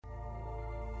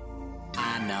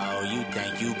I know you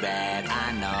think you bad,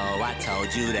 I know, I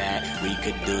told you that we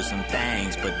could do some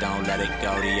things, but don't let it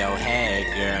go to your head,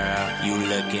 girl. You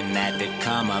looking at the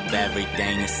come up,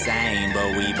 everything the same,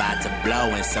 but we about to blow,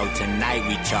 and so tonight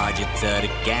we charge it to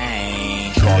the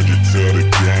game. Charge it to the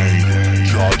game,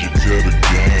 charge it to the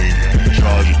game,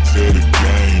 charge it to the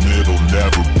game, it'll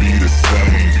never be the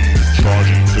same.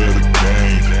 Charge it to the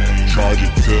game, charge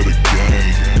it to the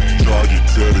game, charge it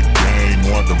to the game,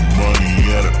 want the money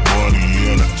and the money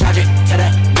and the Charge it to the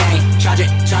game, charge it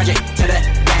to the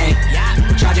game, yeah.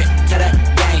 Charge it to the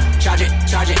game, charge it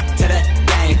to the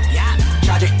game, yeah.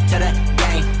 Charge it to the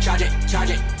game, charge it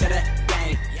to the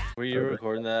game, yeah. Were you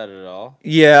recording that at all?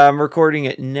 Yeah, I'm recording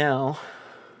it now.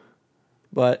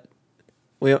 But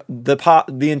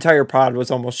the entire pod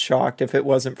was almost shocked if it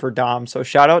wasn't for Dom. So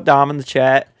shout out Dom in the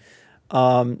chat.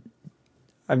 I'm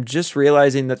just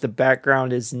realizing that the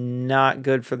background is not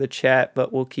good for the chat,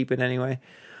 but we'll keep it anyway.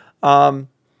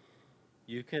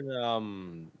 You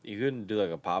couldn't do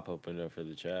like a pop-up window for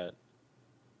the chat.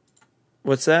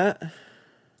 What's that?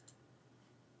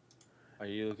 Are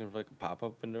you looking for like a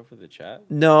pop-up window for the chat?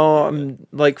 No, I'm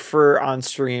like for on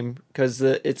stream because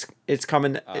it's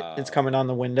coming on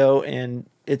the window and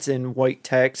it's in white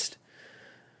text.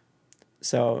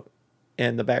 So,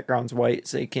 and the background's white,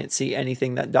 so you can't see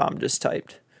anything that Dom just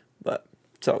typed. But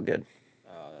it's all good.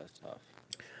 Oh, that's tough.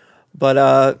 But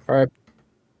All right.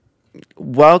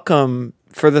 welcome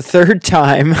for the third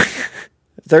time.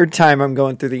 Third time I'm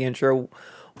going through the intro.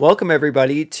 Welcome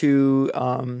everybody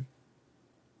to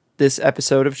this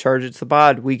episode of Charge It to the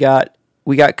Pod. We got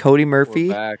Cody Murphy.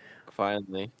 We're back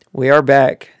finally. We are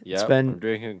back. Yep, It's I'm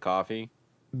drinking coffee.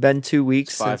 been 2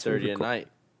 weeks It's 5:30 at night.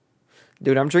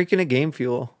 Dude, I'm drinking a Game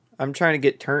Fuel. I'm trying to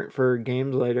get turnt for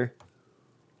games later.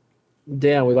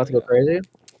 Damn, we about to go crazy.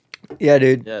 Yeah,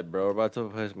 dude. Yeah, bro, we're about to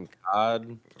play some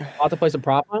COD. About to play some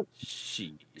prop hunt.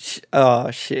 Shit. Oh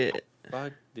shit.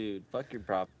 Fuck, dude. Fuck your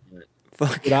prop.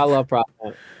 Fuck. Dude, I love prop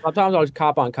hunt. Sometimes I'll just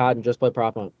cop on COD and just play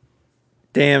prop hunt.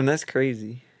 Damn, that's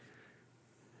crazy.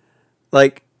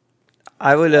 Like,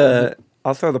 I would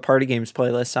I'll throw the party games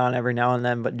playlist on every now and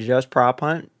then, but just prop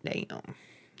hunt, damn.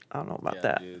 I don't know about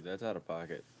that. Dude, that's out of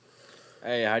pocket.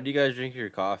 Hey, how do you guys drink your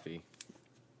coffee?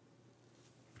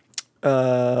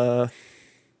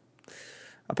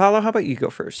 Apollo, how about you go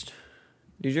first?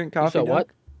 Do you drink coffee? So what?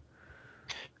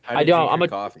 How I you don't. drink I'm your a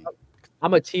coffee.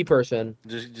 I'm a tea person.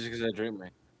 Just because I drink my.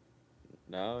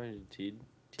 No, you tea.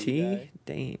 Tea? Guy?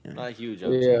 Damn. Not huge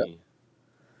on Yeah. tea.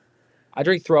 I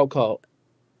drink throat coat.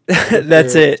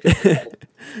 That's it.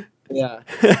 Yeah.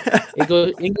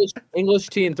 English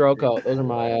tea and throat coat. Those are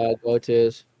my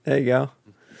go-tos. There you go.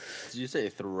 Did you say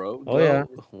throat? Oh, yeah.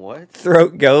 goat? What?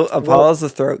 Throat goat. Apollo's the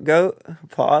throat goat.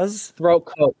 Pause. Throat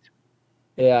coat.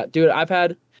 Yeah, dude. I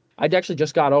actually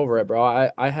just got over it, bro.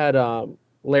 I had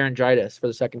laryngitis for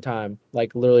the second time,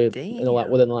 like literally within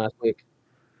the last week.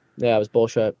 Yeah, it was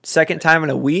bullshit. Second time in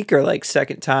a week or like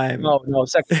second time? No,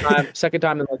 second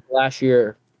time in like last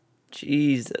year.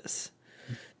 Jesus.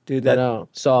 Dude, I that know.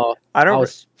 So I I don't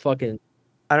was fucking.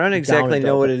 I don't exactly and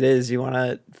know out. what it is. You want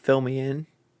to fill me in?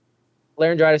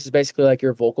 Laryngitis is basically like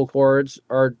your vocal cords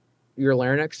or your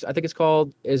larynx, I think it's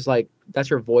called, is like that's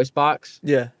your voice box.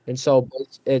 Yeah. And so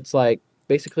it's like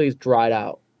basically it's dried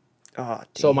out. Oh,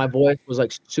 So damn. my voice was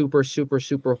like super, super,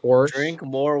 super hoarse. Drink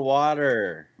more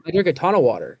water. I drink a ton of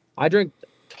water. I drink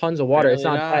tons of water. It's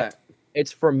Apparently not.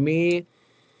 It's for me.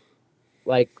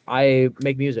 Like I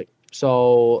make music,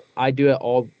 so I do it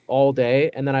all day,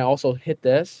 and then I also hit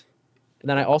this, and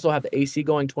then I also have the AC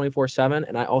going 24/7,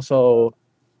 and I also,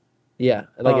 yeah,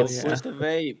 like Oh, it's yeah. Switch the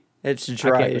vape. It's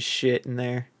dry can't- as shit in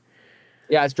there.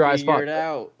 yeah, it's dry as Figure fuck. it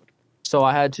out. So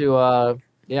I had to, I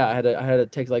had to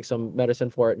take like some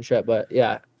medicine for it and shit. But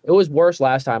yeah, it was worse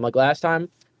last time. Like last time,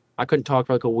 I couldn't talk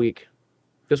for like a week.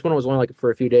 This one was only like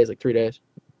for a few days, like 3 days.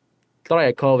 Thought I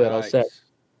had COVID. I was sick. Yikes.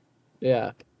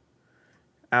 Yeah,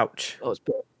 Ouch. that was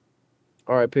bad.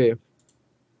 R.I.P.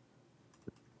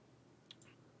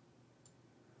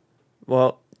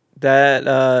 Well,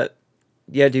 that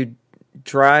yeah, dude,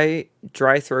 dry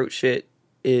throat shit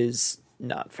is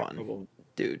not fun,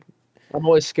 dude. I'm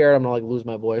always scared I'm gonna like lose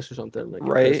my voice or something. Like, get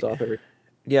Right. pissed off every.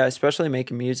 Yeah, especially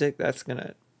making music. That's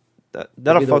gonna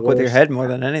that'll be the fuck with your worst. head more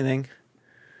than anything.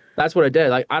 That's what it did.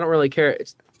 Like I don't really care.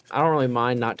 I don't really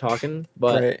mind not talking,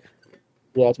 but Right.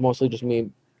 yeah, it's mostly just me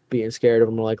being scared of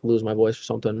I'm gonna like lose my voice or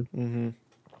something. Mm-hmm.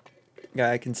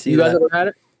 Yeah, I can see You guys that. ever had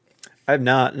it? I've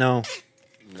not. No.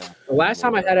 No. The last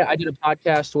time I had it, I did a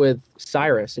podcast with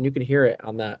Cyrus, and you can hear it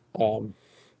on that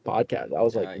podcast. I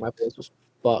was like, my voice was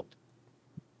fucked,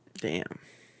 Damn.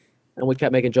 and we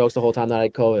kept making jokes the whole time that I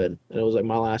had COVID, and it was like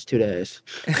my last 2 days.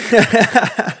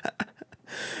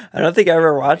 I don't think I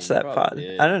ever watched you that probably pod.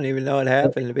 did. I don't even know what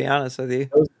happened, to be honest with you.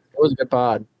 It was a good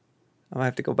pod. I'm gonna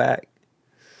have to go back.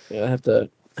 Yeah, I have to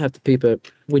peep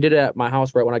it. We did it at my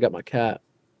house right when I got my cat.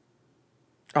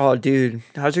 Oh, dude,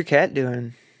 how's your cat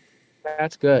doing?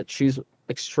 That's good. She's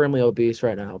extremely obese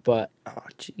right now, but Oh,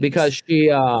 jeez. because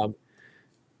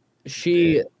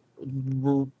she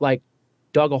like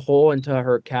dug a hole into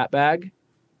her cat bag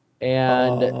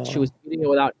and she was eating it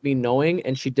without me knowing,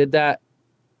 and she did that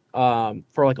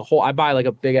for like a whole. I buy like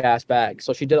a big ass bag,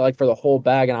 so she did it like for the whole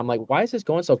bag, and I'm like, why is this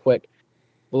going so quick?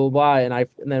 Blah blah blah.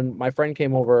 And then my friend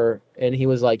came over and he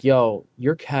was like, yo,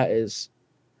 your cat is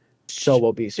so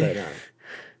obese right now.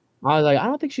 I was like, I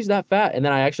don't think she's that fat. And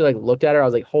then I actually like looked at her. I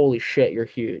was like, holy shit, you're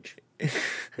huge.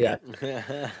 Yeah,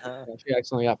 she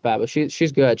accidentally got fat, but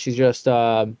she's good. She's just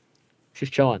she's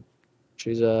chilling.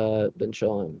 She's been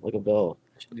chilling like a bill.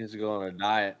 She needs to go on a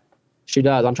diet. She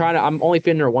does. I'm only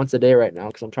feeding her once a day right now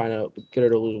because I'm trying to get her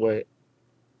to lose weight.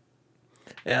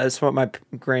 Yeah, that's what my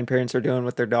grandparents are doing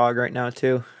with their dog right now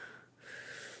too.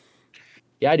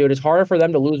 Yeah, dude, it's harder for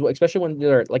them to lose weight, especially when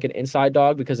they're like an inside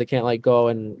dog because they can't like go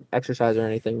and exercise or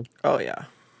anything. Oh yeah,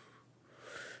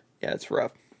 yeah, it's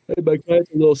rough. Hey, my cat's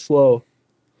a little slow.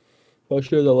 How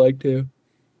sure they like to.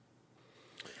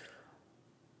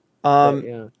 But,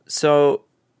 yeah. So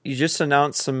you just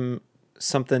announced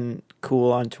something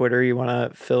cool on Twitter. You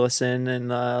want to fill us in and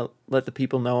let the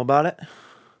people know about it?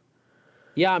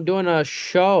 Yeah, I'm doing a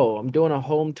show. I'm doing a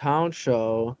hometown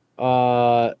show.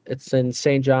 It's in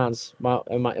St. John's,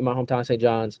 in my hometown of St.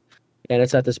 John's, and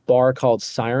it's at this bar called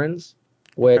Sirens,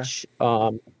 which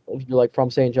if you're like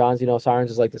from St. John's, you know Sirens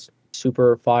is like this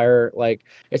super fire. Like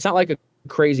it's not like a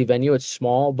crazy venue. It's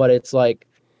small, but it's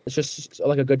just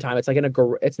like a good time. It's like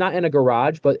it's not in a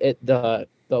garage, but the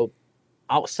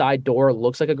outside door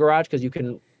looks like a garage because you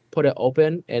can put it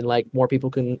open and like more people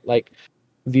can like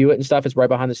view it and stuff. It's right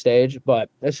behind the stage, but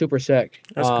it's super sick.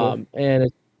 That's cool. And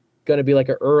it's gonna be like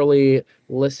an early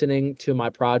listening to my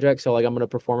project. So like I'm gonna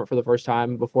perform it for the first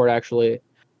time before it actually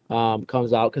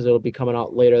comes out because it'll be coming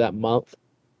out later that month.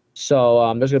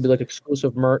 So there's gonna be like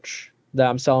exclusive merch that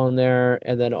I'm selling there,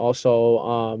 and then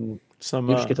also Some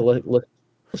you just get to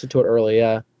listen to it early.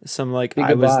 Yeah, some like Be I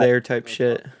good was vibe. there type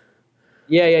shit.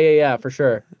 yeah, for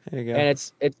sure. There you go. And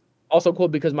it's also cool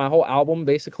because my whole album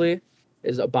basically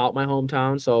is about my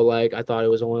hometown. So like I thought it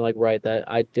was only like right that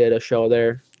I did a show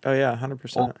there. Oh yeah,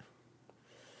 100%.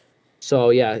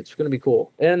 So yeah, it's gonna be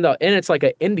cool. And it's like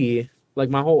an indie. Like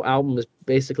my whole album is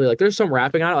basically like there's some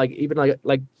rapping on it, like even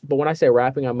like but when I say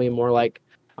rapping, I mean more like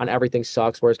on Everything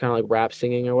Sucks, where it's kind of like rap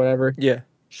singing or whatever. Yeah.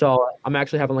 So I'm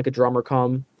actually having like a drummer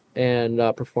come and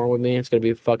perform with me. It's gonna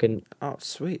be fucking Oh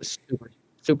sweet.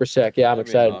 super sick. Yeah, I'm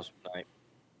That'd be an excited. awesome night.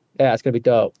 Yeah, it's gonna be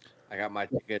dope. I got my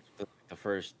tickets for the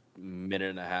first minute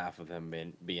and a half of him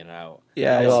being out.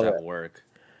 Yeah, I I was love at it. work.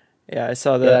 Yeah, I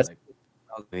saw Yeah, that. that's-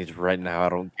 He's right now. I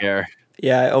don't care.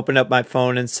 Yeah, I opened up my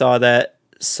phone and saw that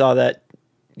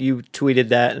you tweeted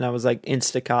that, and I was like,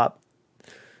 Instacop.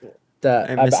 That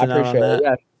I'm I missing out on appreciate that. it.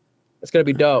 Yeah, it's gonna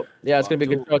be dope. Yeah, it's gonna be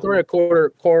a good show. It's already a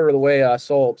quarter of the way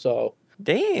sold, so just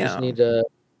Damn. need to.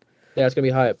 Yeah, it's gonna be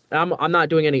hype. I'm not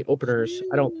doing any openers.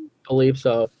 I don't believe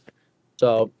so.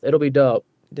 So it'll be dope.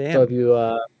 So Damn. if you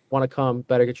want to come,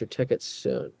 better get your tickets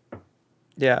soon.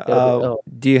 Yeah. It'll be dope.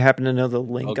 Do you happen to know the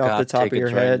link off the top of your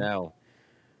tickets head? right now.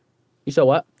 You said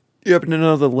what? You happen to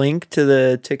know the link to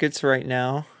the tickets right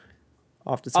now?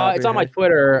 Off the top of It's your on my head?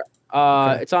 Twitter.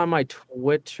 Okay. It's on my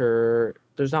Twitter.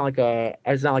 There's not like a.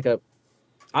 It's not like a.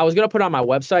 I was gonna put it on my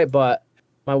website, but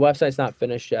my website's not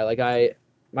finished yet. Like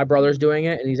my brother's doing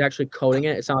it, and he's actually coding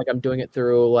it. It's not like I'm doing it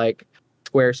through like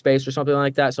Squarespace or something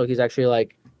like that. So he's actually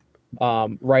like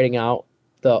writing out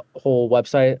the whole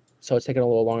website. So it's taking a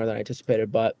little longer than I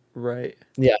anticipated, but Right.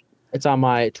 it's on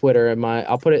my Twitter and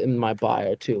I'll put it in my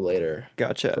bio too later.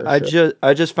 Gotcha. For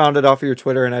I just found it off of your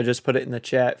Twitter, and I just put it in the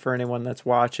chat for anyone that's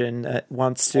watching that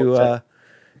wants to Okay.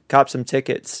 cop some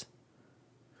tickets.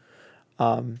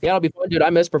 Yeah, it'll be fun, dude. I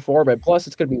miss performing. Plus,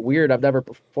 it's gonna be weird. I've never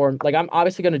performed. Like, I'm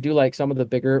obviously gonna do like some of the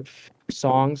bigger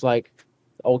songs. Like,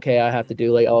 okay, I have to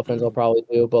do like Elephants. I'll probably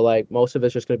do, but like most of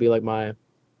it's just gonna be like my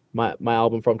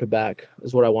album from Quebec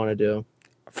is what I want to do.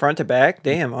 Front to back?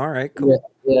 Damn. All right. Cool.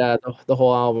 Yeah, the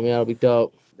whole album. Yeah, it'll be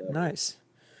dope. Nice.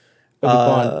 It'll be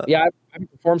fun. Yeah, I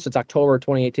haven't performed since October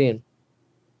 2018.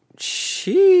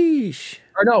 Sheesh.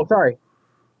 Or no, sorry,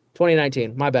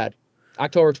 2019. My bad.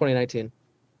 October 2019.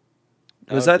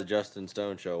 Was That that- the Justin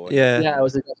Stone show? Wasn't it? Yeah. Yeah, it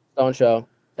was the Justin Stone show,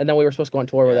 and then we were supposed to go on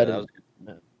tour with Yeah,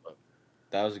 that.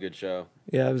 that was a good show.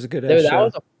 Yeah, it was a good Dude, ass that show.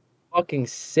 was a fucking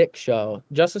sick show.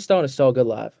 Justin Stone is so good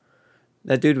live.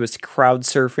 That dude was crowd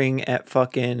surfing at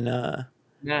fucking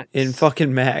Max. in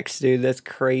fucking Max, dude. That's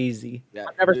crazy. Yeah,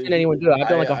 I've never dude, seen anyone do it. I've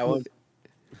done like I went,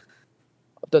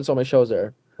 I've done so many shows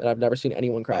there, and I've never seen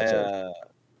anyone crowd surf.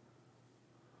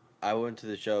 I went to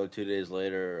the show 2 days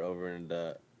later over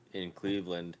in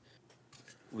Cleveland.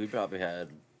 We probably had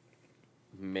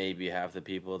maybe half the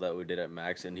people that we did at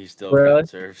Max, and he still Really? crowd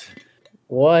surfed.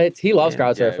 What? He loves Yeah.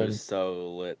 crowd Yeah, surfing. it was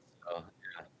so lit. So,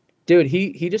 Dude,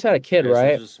 he just had a kid, it was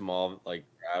right? such a small like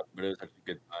crowd, but it was such a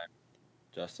good time.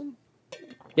 Justin?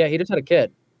 Yeah, he just had a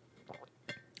kid.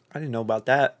 I didn't know about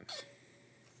that.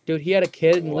 Dude, he had a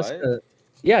kid and What? listen to,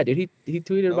 yeah, dude, he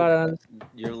tweeted No, about it on.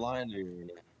 You're lying to me.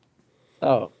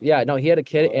 Oh, yeah, no, he had a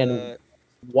kid, and What?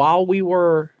 while we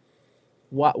were,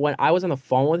 when I was on the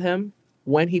phone with him,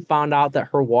 when he found out that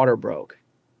her water broke,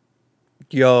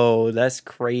 Yo, that's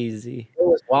crazy. it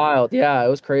was wild. Yeah, it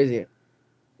was crazy.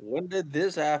 When did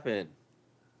this happen?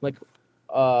 Like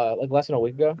less than a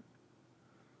week ago.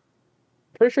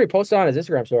 Pretty sure he posted on his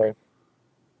Instagram story.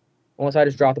 Unless I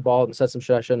just dropped the ball and said some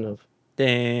shit I shouldn't have.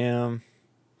 Damn.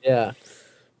 Yeah.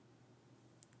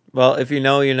 Well, if you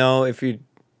know, you know. If you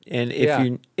Yeah.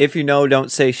 if you know,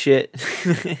 don't say shit.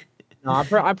 No,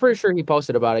 I'm pretty sure he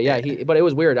posted about it. Yeah, but it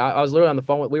was weird. I was literally on the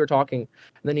phone. We were talking, and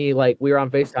then we were on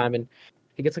FaceTime, and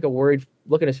he gets like a worried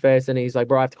look in his face, and he's like,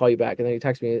 "Bro, I have to call you back." And then he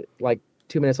texts me like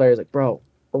 2 minutes later. He's like, "Bro,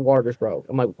 the water just broke."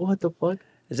 I'm like, "What the fuck?"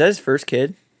 Is that his first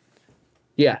kid?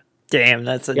 Yeah. Damn,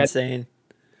 that's insane.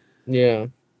 Yeah.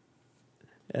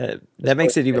 That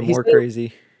makes it even He's more still-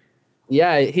 crazy.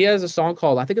 Yeah, he has a song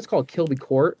called, I think it's called Kilby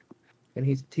Court, and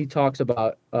he talks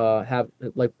about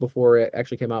before it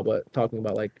actually came out, but talking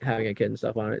about like having a kid and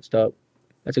stuff on it. It's dope.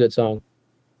 That's a good song.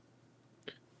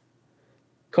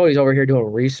 Cody's over here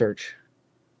doing research.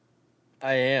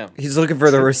 I am. He's looking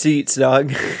for the receipts,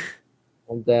 dog.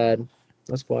 I'm dead.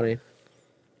 That's funny.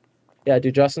 Yeah,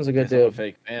 dude, Justin's a good Guess I'm a dude.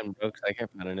 fake fan, bro, 'cause I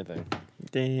can't find anything.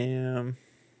 Damn.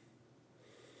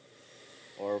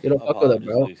 Or You don't fuck with him,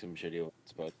 bro. do some shit he wasn't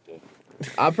supposed to.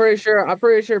 I'm pretty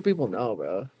sure people know,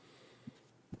 bro.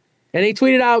 And he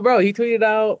tweeted out, bro. He tweeted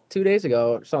out 2 days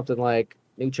ago something like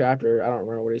new chapter. I don't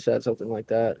remember what he said, something like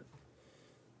that.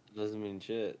 Doesn't mean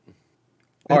shit.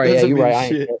 All right, yeah, doesn't you're mean right. I,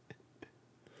 ain't shit. shit.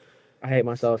 I hate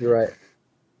myself. You're right.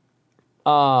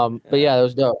 But yeah, that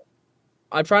was dope.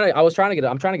 I'm trying to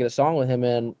get a song with him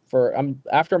in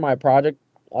after my project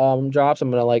drops. I'm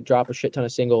gonna like drop a shit ton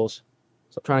of singles.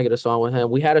 So I'm trying to get a song with him.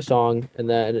 We had a song, and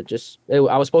then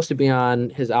I was supposed to be on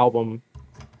his album,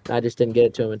 and I just didn't get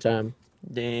it to him in time.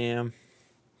 Damn.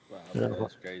 Wow, Yeah.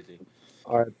 that's crazy.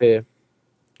 R.I.P.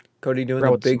 Cody doing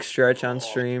Bro, the it's- big stretch on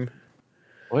stream.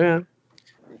 Oh yeah.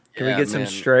 Can we Yeah, get some man.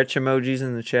 stretch emojis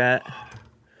in the chat?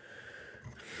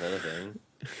 Is that a thing?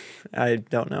 I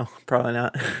don't know. Probably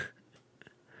not.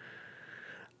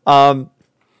 Um,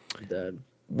 I'm dead.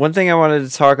 one thing I wanted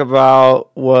to talk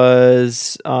about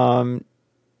was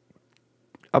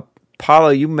Apollo.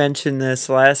 You mentioned this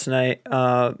last night.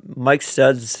 Mike's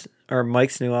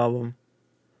new album.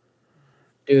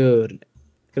 Dude,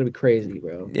 it's gonna be crazy,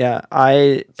 bro. Yeah,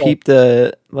 I peeped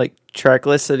the track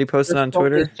list that he posted on There's so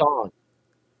many Twitter. songs.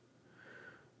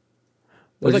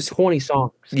 What'd There's you like 20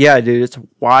 songs. Yeah, dude, it's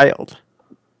wild.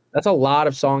 That's a lot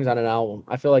of songs on an album.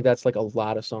 I feel like that's like a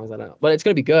lot of songs on an album. But it's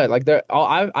gonna be good. Like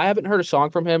I haven't heard a song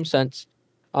from him since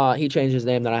he changed his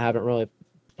name that I haven't really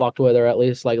fucked with or at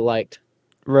least liked.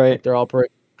 Right. They're all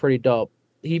pretty dope.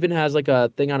 He even has like a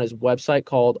thing on his website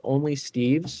called Only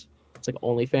Steve's. It's like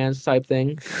OnlyFans type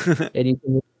thing,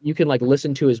 and you can like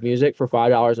listen to his music for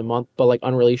 $5 a month, but like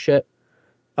unreleased shit.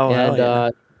 Oh, hell And yeah.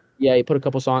 yeah, he put a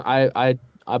couple songs.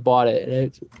 I bought it,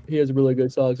 and he has really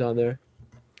good songs on there.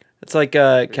 It's like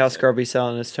Cal Scrubby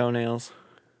selling his toenails.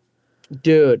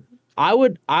 Dude, I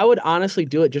would honestly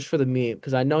do it just for the meme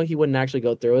because I know he wouldn't actually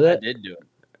go through with I it. did do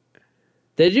it.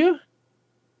 Did you?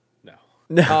 No.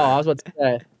 No. Oh, I was about to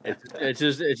say, It's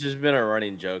just been a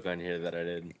running joke on here that I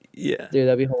did. Yeah. dude,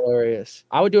 that'd be hilarious.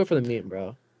 I would do it for the meme,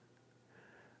 bro.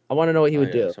 I want to know what he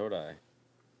would do. So would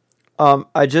I.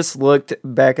 I just looked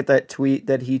back at that tweet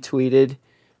that he tweeted,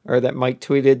 or that Mike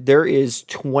tweeted. There is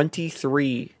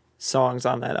 23 songs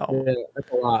on that album. Yeah,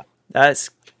 that's a lot. That's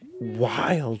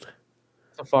wild.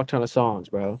 It's a fuck ton of songs,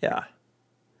 bro. Yeah.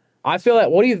 I feel like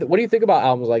what do you think about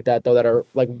albums like that though that are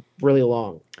like really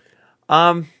long?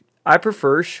 I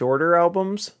prefer shorter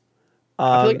albums.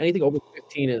 I feel like anything over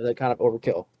 15 is like kind of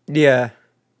overkill. Yeah.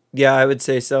 Yeah, I would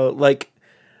say so. Like,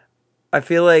 I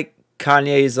feel like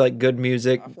Kanye's like good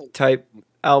music type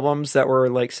albums that were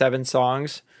like 7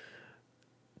 songs.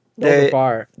 Those are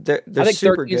fire. They're I think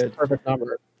super 13 is the good. perfect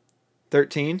number.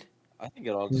 13? I think it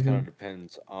all just kind of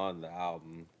depends on the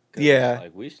album. 'Cause, Yeah.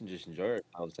 Like we should just enjoy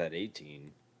ourselves at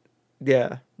 18.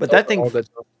 Yeah, but Those that are thing, all good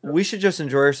songs. we should just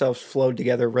enjoy ourselves flowed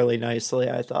together really nicely,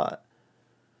 I thought.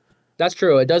 That's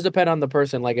true. It does depend on the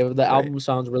person. Like if the album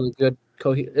sounds really good,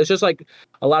 it's just like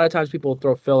a lot of times people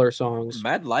throw filler songs.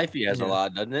 Mad Lifey has a Yeah.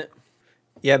 lot, doesn't it?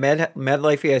 Yeah, Mad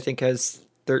Lifey, I think, has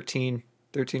 13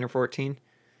 or 14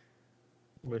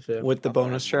 Let me see. with the I thought it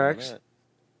bonus had more than tracks. that.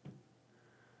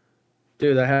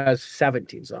 Dude, that has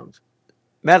 17 songs.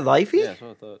 Mad Lifey? Yeah, that's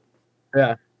what I thought.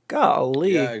 Yeah.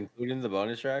 Golly. Yeah, including the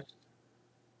bonus tracks.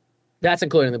 That's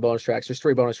including the bonus tracks. There's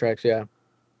 3 bonus tracks, yeah.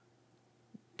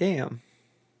 Damn.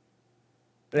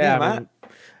 Yeah, Damn, I mean,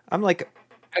 I'm like,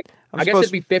 I guess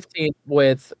it'd be 15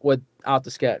 without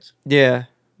the sketch. Yeah.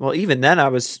 Well, even then, I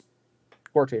was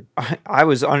 14.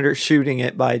 undershooting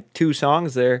it by 2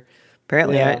 songs there.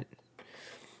 Apparently, Yeah.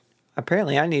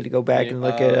 I need to go back Yeah, and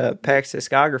look at Pac's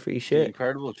discography. The Shit.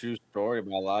 Incredible True Story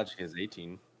by Logic is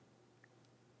 18.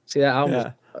 See that album?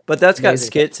 Yeah. But that's got amazing.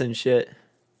 skits and shit.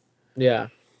 Yeah.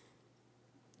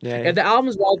 Yeah. If the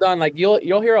album's well done, like you'll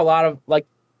hear a lot of like,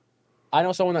 I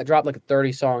know someone that dropped like a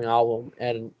 30-song album,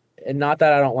 and not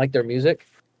that I don't like their music,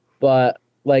 but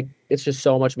like it's just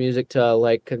so much music to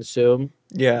like consume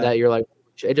Yeah. that you're like,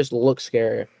 it just looks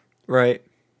scary. Right.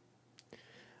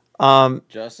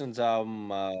 Justin's album,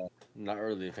 Not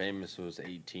Really Famous, was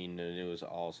 18, and it was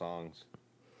all songs.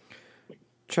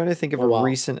 Trying to think of Oh, a wow.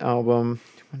 recent album.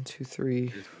 1, 2,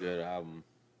 3. It's a good album.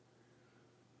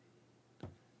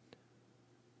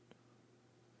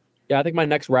 Yeah, I think my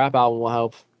next rap album will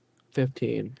have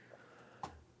 15. I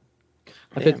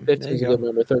Damn, think there 15 is you a good go.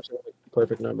 number. 13 is a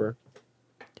perfect number.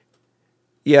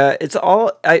 Yeah, it's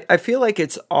all. I feel like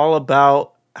it's all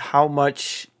about how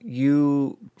much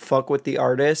you fuck with the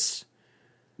artist.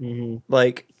 Mm-hmm.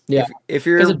 Like, Yeah. if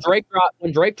you're, Because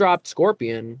when Drake dropped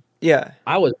Scorpion, yeah,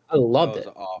 I loved That was it.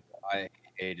 awful. I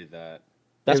hated that.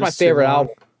 That's it my was too favorite long.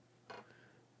 album.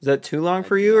 Is that too long I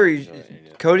for did you, not or enjoy any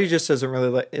of Cody that. just doesn't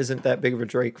really isn't that big of a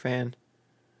Drake fan?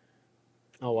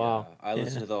 Oh wow. Yeah, I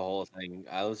listened Yeah. to the whole thing.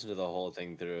 I listened to the whole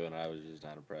thing through, and I was just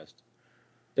not impressed.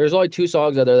 There's only 2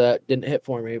 songs out there that didn't hit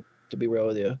for me, to be real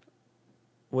with you.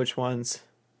 Which ones?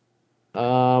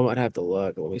 I'd have to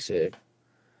look. Let me see.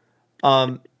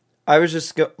 I was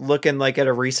just looking like at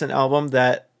a recent album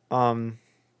that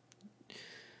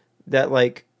that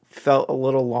like felt a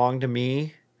little long to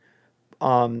me.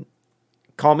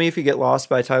 Call Me If You Get Lost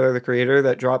by Tyler the Creator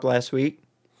that dropped last week.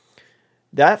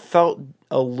 That felt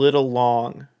a little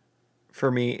long for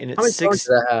me, and How many it's songs does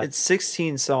that have? it's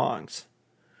 16 songs.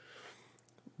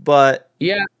 But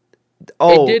Yeah,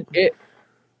 oh, it did it.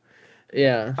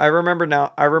 Yeah, I remember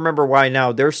now. I remember why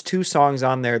now. There's 2 songs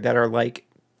on there that are like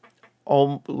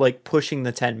pushing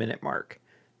the 10-minute mark.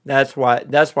 That's why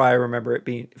I remember it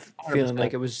being feeling 100%.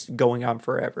 like it was going on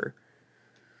forever.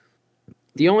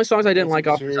 the only songs I didn't That's like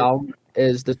off this true. album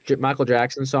is the Michael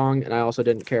Jackson song, and I also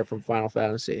didn't care from Final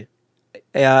Fantasy.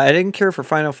 Yeah, I didn't care for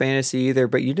Final Fantasy either,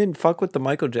 but you didn't fuck with the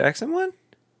Michael Jackson one?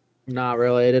 Not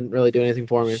really. It didn't really do anything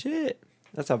for me. Shit.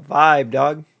 That's a vibe,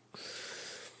 dog.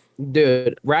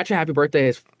 Dude, Ratchet Happy Birthday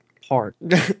is hard.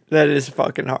 That is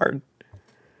fucking hard.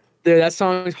 Dude, that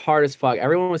song is hard as fuck.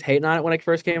 Everyone was hating on it when it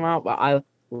first came out, but I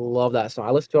love that song.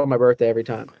 I listen to it on my birthday every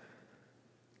time.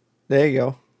 There you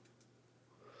go.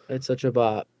 It's such a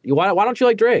bop. Why don't you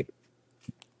like Drake?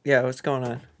 Yeah, what's going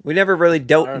on? We never really I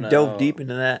don't dove know. deep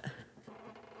into that.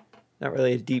 Not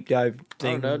really a deep dive I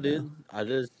thing. don't know, dude. I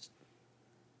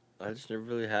just never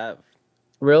really have.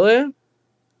 Really?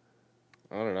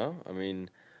 I don't know. I mean,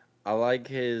 I like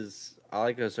a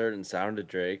certain sound of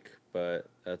Drake, but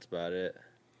that's about it.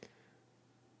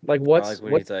 Like I what's like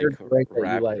when what's he's your like Drake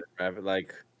that you rapping,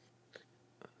 like?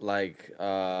 like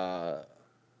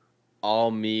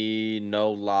all me,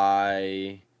 no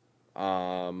lie,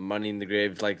 money in the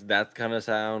grave, like that kind of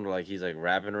sound. Like he's like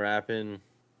rapping,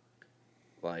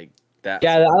 like that.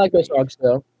 Yeah, I like those songs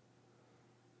too.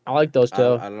 I like those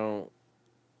too. I don't.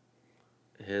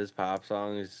 His pop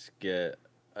songs get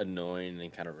annoying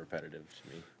and kind of repetitive to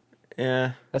me.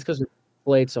 Yeah. That's because we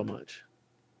played so much.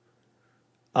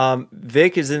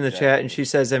 Vic is in the chat and Exactly. she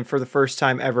says, and for the first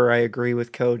time ever, I agree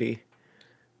with Cody.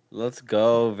 Let's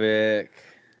go, Vic.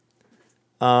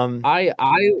 I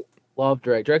love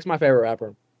Drake. Drake's my favorite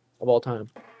rapper of all time.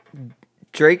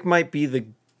 Drake might be the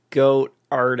GOAT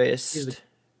artist.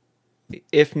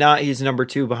 If not, he's number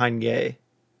 2 behind Ye.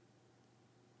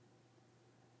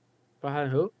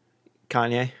 Behind who?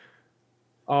 Kanye.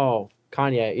 Oh,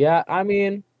 Kanye. Yeah, I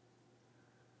mean,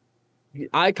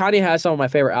 Kanye has some of my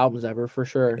favorite albums ever for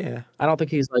sure. Yeah. I don't think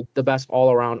he's like the best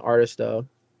all around artist though.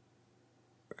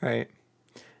 Right.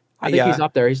 I think Yeah. he's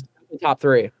up there. He's in the top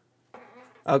 3.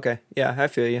 Okay. Yeah, I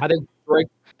feel you. I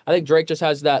think Drake just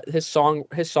has that his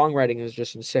songwriting is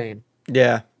just insane.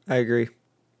 Yeah, I agree.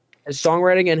 His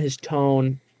songwriting and his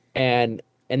tone, and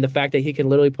the fact that he can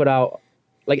literally put out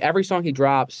like every song he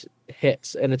drops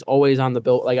hits, and it's always on the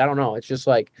bill. Like I don't know, it's just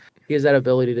like he has that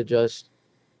ability to just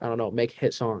I don't know make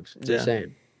hit songs. It's Yeah.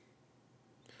 insane.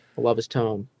 I love his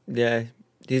tone, Yeah,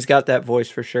 he's got that voice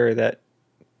for sure. That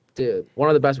dude. One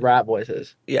of the best rap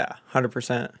voices. yeah,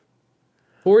 100%.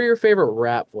 Who are your favorite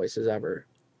rap voices ever?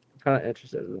 I'm kind of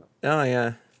interested in that. Oh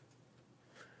yeah.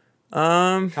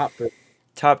 Top 3.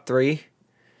 Top 3.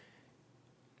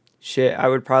 Shit, I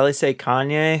would probably say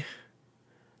Kanye.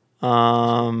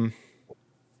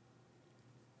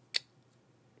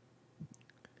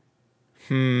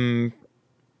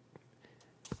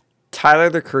 Tyler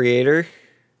the Creator.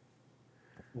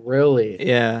 Really?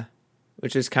 Yeah,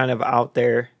 which is kind of out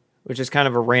there, which is kind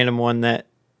of a random one that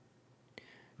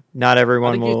not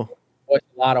everyone think he's- will. Voiced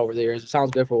a lot over the years. It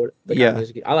sounds good for what the kind Yeah. of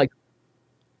music. I like.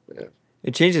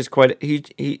 It changes quite.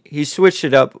 He switched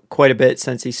it up quite a bit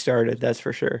since he started. That's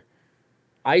for sure.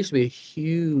 I used to be a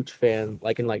huge fan,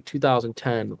 like in like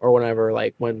 2010 or whenever,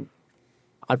 like when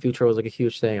Odd Future was like a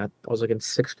huge thing. I was like in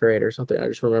 6th grade or something. I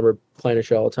just remember playing a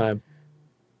show all the time.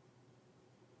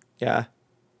 Yeah.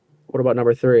 What about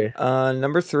number 3?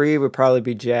 Number 3 would probably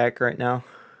be Jack right now.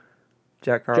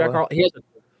 Jack Harlow. Jack Harlow. He has a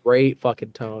great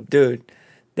fucking tone. Dude,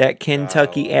 that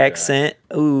Kentucky Jack. accent.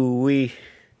 Ooh wee.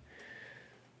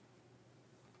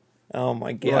 Oh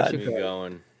my What about god. you? Keep me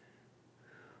going.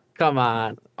 Come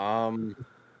on.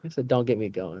 I said, don't get me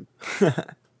going.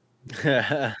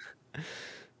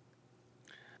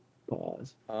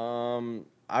 Pause.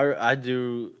 I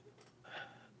do.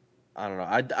 I don't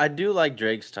know. I do like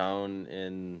Drake's tone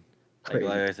in like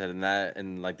I said in that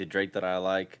and like the Drake that I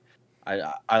like.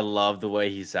 I love the way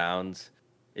he sounds.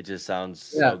 It just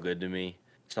sounds Yeah. so good to me.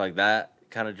 So like that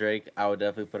kind of Drake, I would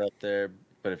definitely put up there.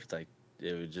 But if it's like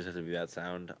it would just have to be that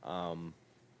sound.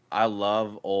 I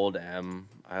love Old M.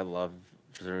 I love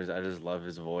for some reason I just love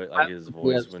his voice, like his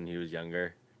voice when he was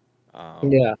younger.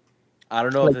 Yeah. I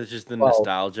don't know if it's just the 12.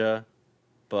 nostalgia,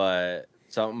 but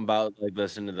something about like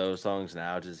listening to those songs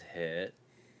now just hit.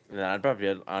 And then I'd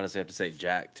probably honestly have to say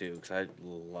Jack too, because I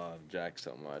love Jack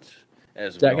so much.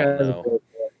 As Jack we all has a know. great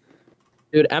voice.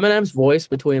 Dude, Eminem's voice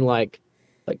between like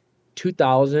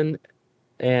 2000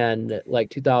 and like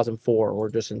 2004 were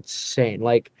just insane.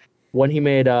 Like when he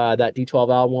made that D12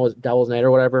 album, what was it, Devil's Night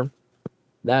or whatever,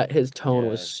 that his tone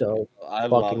was Yes. so I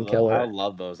fucking killer. I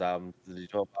love those albums. The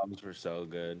 12 albums were so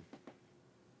good.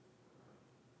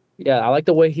 Yeah, I like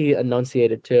the way he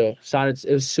enunciated too. It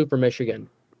was super Michigan.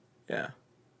 Yeah.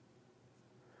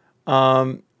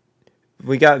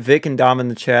 We got Vic and Dom in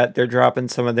the chat. They're dropping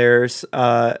some of theirs.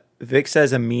 Vic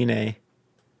says Amine.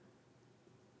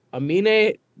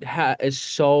 Amine is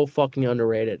so fucking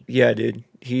underrated. Yeah, dude.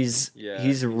 He's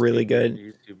really good.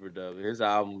 He's super dope. His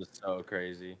album was so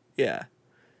crazy. Yeah.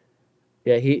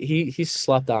 Yeah, he's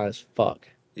slept on as fuck.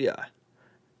 Yeah.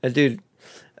 Dude,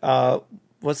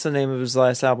 what's the name of his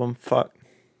last album? Fuck.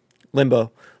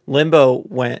 Limbo. Limbo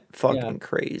went fucking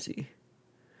crazy.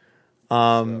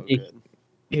 So he- good.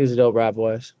 He was a dope rap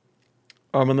voice.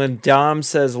 And then Dom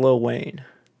says Lil Wayne.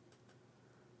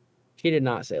 He did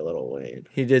not say Lil Wayne.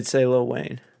 He did say Lil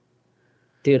Wayne.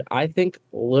 Dude, I think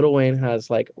Lil Wayne has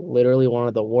like literally one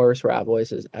of the worst rap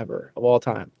voices ever of all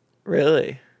time.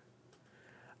 Really?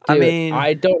 Dude, I mean,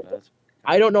 I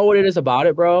don't know what it is about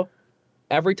it, bro.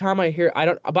 Every time I hear,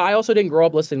 but I also didn't grow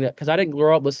up listening to, because I didn't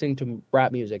grow up listening to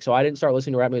rap music. So I didn't start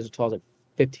listening to rap music until I was like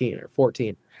 15 or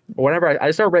 14. Or whenever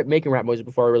I started making rap music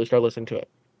before I really started listening to it.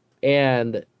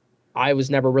 And I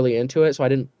was never really into it. So I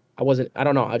don't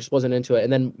know. I just wasn't into it.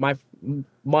 And then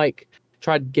Mike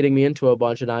tried getting me into a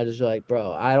bunch, and I just like,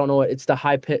 bro, I don't know what, it's the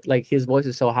high pitch, like his voice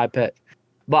is so high pitched.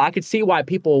 But I could see why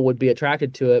people would be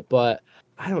attracted to it, but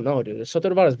I don't know, dude. There's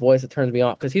something about his voice that turns me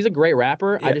off, because he's a great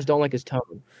rapper. Yeah. I just don't like his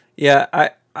tone. yeah,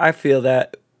 I feel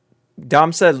that.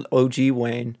 Dom said OG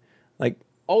Wayne, like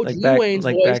Wayne's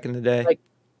voice, back in the day. like,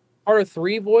 Carter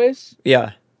 3 voice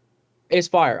Yeah, is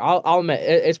fire. I'll admit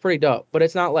it's pretty dope, but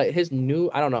it's not like his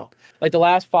new. I don't know. Like the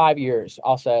last 5 years,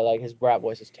 I'll say like his rap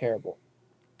voice is terrible.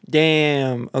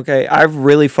 damn. Okay, I've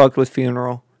really fucked with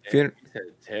Funeral. He said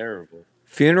terrible.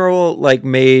 Funeral like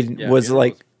Yeah, was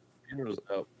Funeral's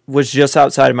dope. was just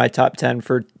outside of my top 10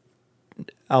 for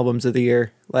albums of the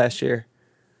year last year.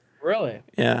 Really?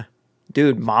 Yeah,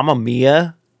 dude, Mamma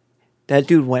Mia, that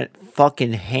dude went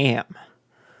fucking ham.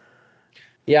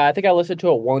 Yeah, I think I listened to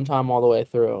it one time all the way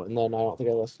through, and then I don't think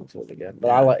I listened to it again.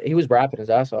 But he was rapping his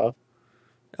ass off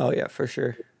Oh yeah, for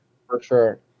sure. for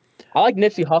sure. I like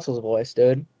Nipsey Hussle's voice,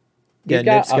 dude. Yeah, He's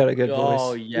Nip's got a good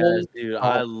Oh voice. yes, dude.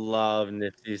 I love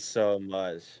Nipsey so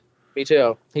much. Me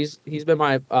too. He's been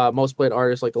my most played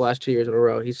artist like the last 2 years in a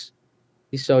row. He's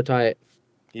so tight.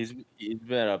 He's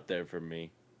been up there for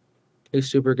me. He's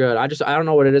super good. I don't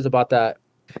know what it is about that.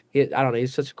 I don't know.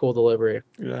 He's such a cool delivery.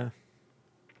 Yeah.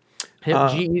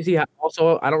 G-Eazy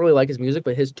also, I don't really like his music,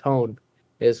 but his tone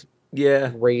is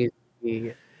Yeah. crazy.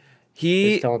 His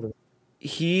He tone.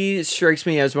 he strikes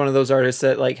me as one of those artists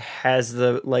that like has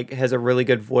a really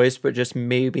good voice, but just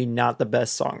maybe not the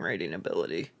best songwriting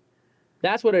ability.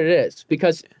 That's what it is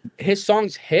because his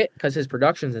songs hit because his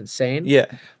production's insane. Yeah.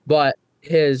 But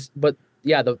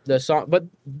yeah, the song, but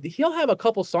he'll have a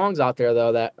couple songs out there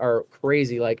though that are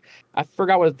crazy. Like I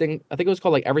forgot what the thing. I think it was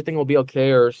called like "Everything Will Be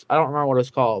Okay" or I don't remember what it was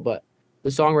called, but the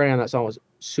songwriting on that song was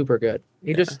super good.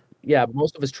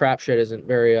 Most of his trap shit isn't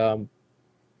very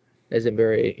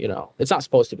it's not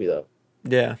supposed to be though.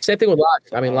 Yeah. Same thing with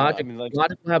Logic. I mean, Like,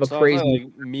 Logic will have a songs crazy.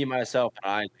 like "Me, Myself,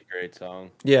 and I" is a great song.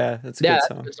 Yeah, that's a Yeah, good that's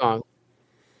song. a good song.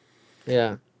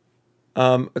 Yeah.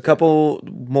 A couple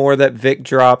more that Vic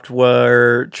dropped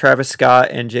were Travis Scott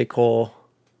and J. Cole.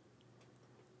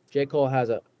 J. Cole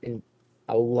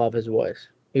I love his voice.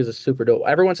 He's a super dope.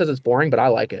 Everyone says it's boring, but I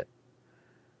like it.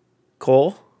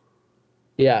 Cole?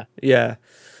 Yeah. Yeah.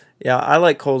 Yeah, I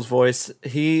like Cole's voice.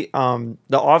 He the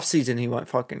off season he went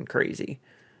fucking crazy.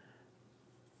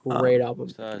 Great album.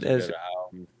 Such a There's- good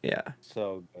album. Yeah.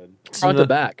 So good. Front to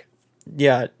back.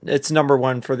 Yeah, it's number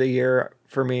 1 for the year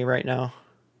for me right now.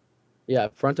 Yeah,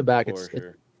 front to back. For It's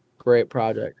sure. great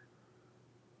project.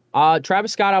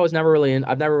 Travis Scott, I've never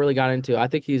really got into. I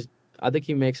think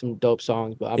he makes some dope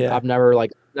songs, but Yeah. I've never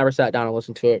sat down and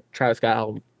listened to a Travis Scott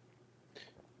album.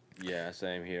 Yeah,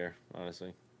 same here,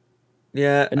 honestly.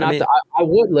 Yeah, And I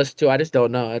would listen to. I just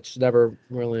don't know. It's never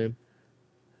really.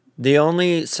 the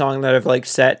only song that I've like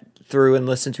sat through and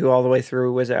listened to all the way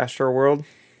through was Astroworld.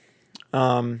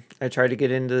 I tried to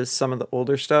get into some of the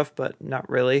older stuff, but not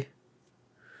really.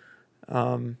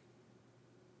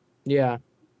 Yeah.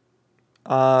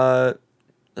 What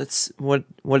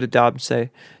did Dom say?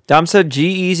 Dom said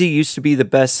G-Eazy used to be the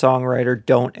best songwriter.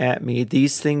 Don't at me.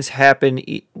 These Things Happen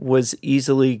was an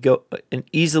easily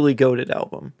goated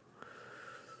album.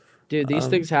 Dude, These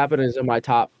Things Happen is in my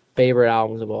top favorite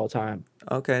albums of all time.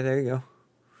 Okay, there you go.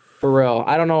 For real.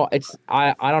 I don't know.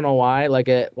 I don't know why. Like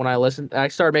when I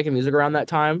started making music around that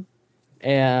time,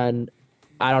 and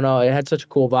I don't know. It had such a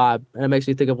cool vibe, and it makes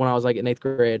me think of when I was like in 8th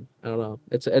grade. I don't know.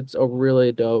 It's a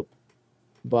really dope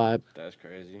vibe. That's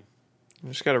crazy. I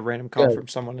just got a random call Good. from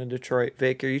someone in Detroit.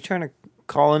 Vic, are you trying to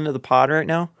call into the pod right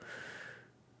now?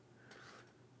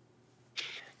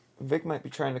 Vic might be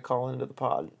trying to call into the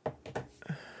pod.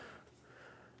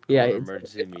 Yeah. An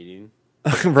emergency meeting.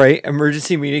 Right,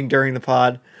 emergency meeting during the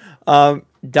pod.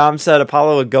 Dom said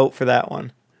Apollo a goat for that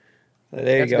one. So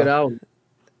there That's you a good go. album.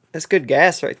 That's good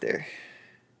gas right there.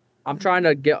 I'm trying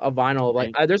to get a vinyl.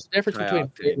 Like, there's a difference High between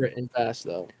octane. favorite and best,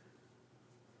 though.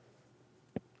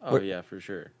 Oh yeah, for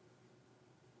sure.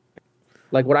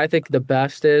 Like, what I think the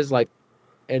best is, like,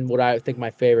 and what I think my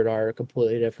favorite are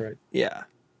completely different. Yeah,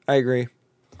 I agree.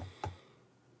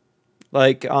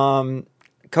 Like,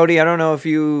 Cody, I don't know if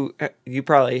you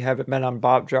probably haven't been on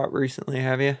Bob Drop recently,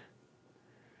 have you?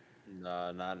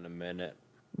 No, not in a minute.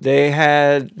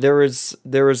 There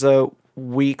was a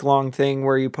week-long thing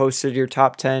where you posted your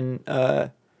top 10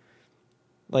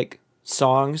 like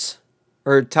songs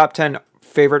or top 10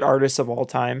 favorite artists of all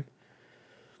time.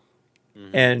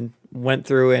 Mm-hmm. And went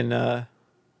through and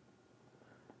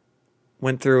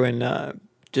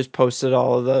just posted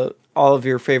all of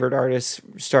your favorite artists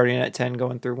starting at 10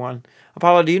 going through 1.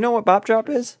 Apollo, do you know what Bop Drop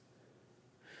is?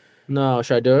 No,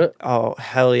 should I do it? Oh,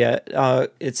 hell yeah.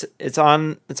 It's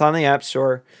on the App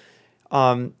Store.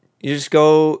 You just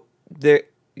go there,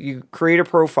 you create a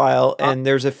profile and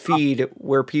there's a feed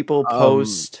where people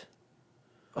post.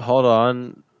 Hold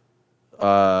on.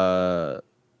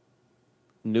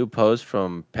 New post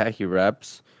from Packy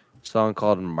Reps, song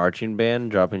called "Marching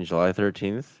Band," dropping July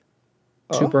 13th.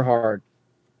 Super hard.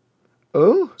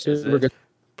 Oh, Super good.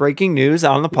 breaking news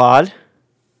on the pod.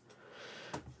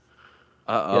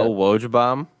 Woj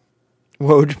Bomb.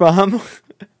 Woj Bomb.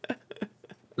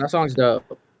 That song's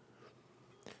dope.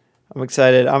 I'm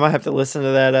excited. I might have to listen to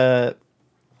that.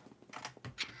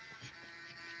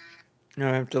 I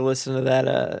have to listen to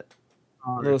that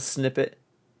little snippet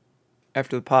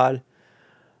after the pod.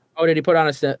 Oh, did he put out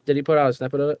a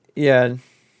snippet of it? Yeah.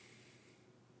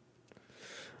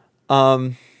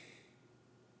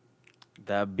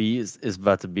 That beat is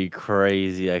about to be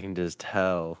crazy. I can just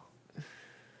tell.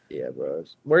 Yeah, bro.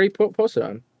 Where did he post it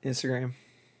on? Instagram.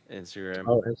 Instagram.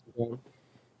 Oh, Instagram.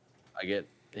 I get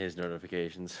his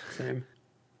notifications. Same.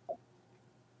 I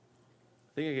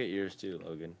think I get yours too,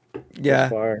 Logan. Yeah.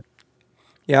 Fire.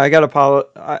 Yeah, I got Apollo.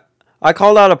 I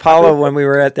called out Apollo when we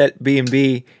were at that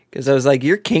B&B because I was like,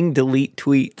 "You're king delete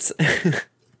tweets."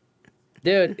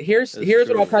 Dude, here's That's what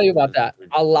I'll true. tell you about that. That's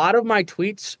A lot of my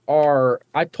tweets are.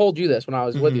 I told you this when I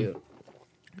was with you.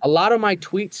 A lot of my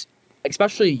tweets,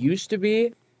 especially, used to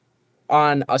be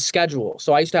on a schedule.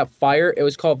 So I used to have Fire. It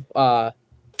was called. Can't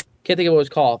think of what it was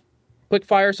called. Quick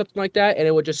Fire or something like that, and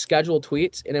it would just schedule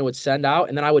tweets and it would send out,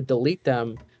 and then I would delete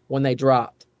them when they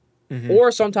dropped.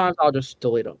 Or sometimes I'll just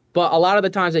delete them. But a lot of the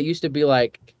times it used to be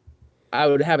like I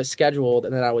would have it scheduled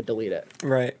and then I would delete it.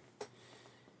 Right.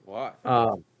 Why?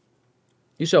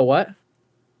 You said what?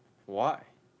 Why?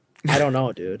 I don't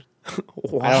know, dude.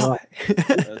 Why? I don't know.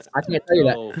 That's I can't tell you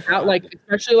so that. Not like funny.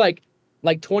 especially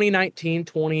like 2019,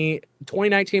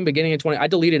 beginning of 20. I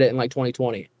deleted it in like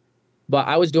 2020. But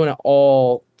I was doing it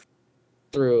all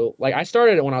through like I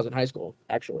started it when I was in high school,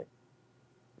 actually.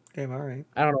 Damn, all right.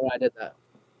 I don't know why I did that.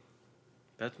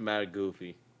 That's mad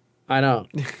goofy. I know.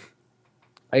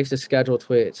 I used to schedule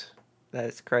tweets.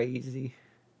 That's crazy.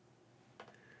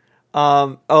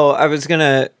 I was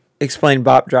gonna explain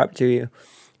Bop Drop to you.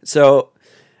 So,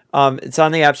 it's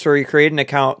on the App Store. You create an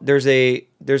account. There's a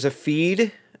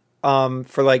feed,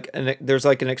 for like there's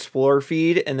like an Explorer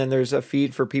feed, and then there's a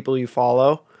feed for people you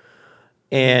follow,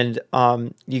 and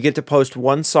you get to post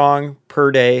one song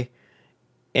per day,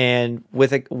 and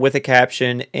with a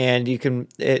caption, and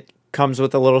it comes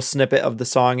with a little snippet of the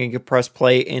song, and you can press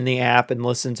play in the app and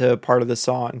listen to part of the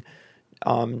song,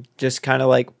 just kind of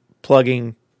like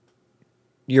plugging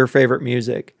your favorite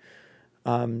music.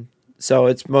 So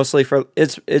it's mostly for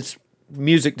it's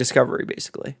music discovery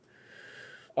basically.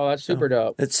 Oh, that's super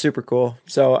dope. It's super cool.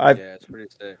 So Yeah, it's pretty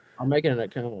sick. I'm making an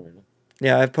account.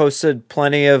 I've posted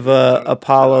plenty of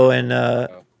Apollo and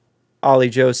Ollie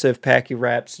Joseph Packy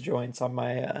Raps joints on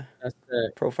my That's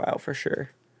it. profile for sure.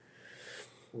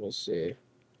 We'll see.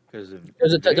 Because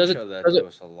Does it- Drake does it- showed that does it- to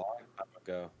us a long time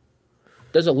ago.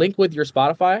 Does it link with your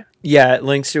Spotify? Yeah, it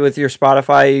links you with your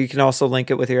Spotify. You can also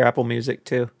link it with your Apple Music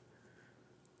too.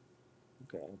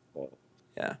 Okay. Well,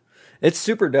 Yeah, it's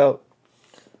super dope.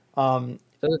 does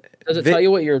it Vi- tell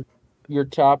you what your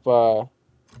top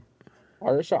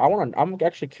artists are? I'm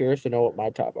actually curious to know what my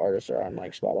top artists are on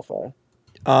like Spotify.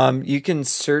 You can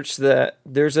search that.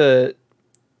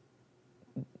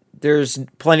 There's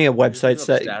plenty of websites Just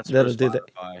look up stats for that'll do that.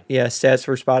 Spotify. Yeah, Stats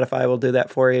for Spotify will do that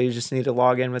for you. You just need to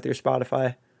log in with your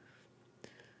Spotify.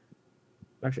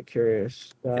 I'm actually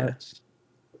curious. Yeah. That's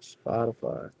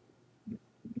Spotify.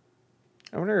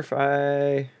 I wonder if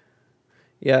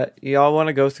y'all want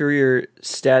to go through your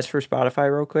stats for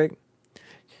Spotify real quick?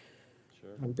 Sure.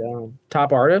 I'm down.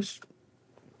 Top artists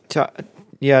Top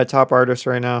artists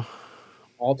right now.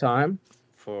 all time.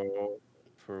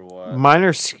 For what?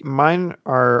 Mine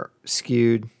are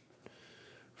skewed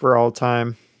for all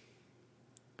time.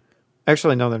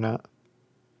 Actually, no, they're not.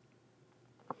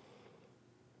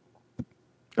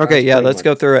 Okay, That's yeah, pretty let's much-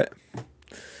 go through it.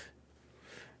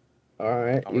 All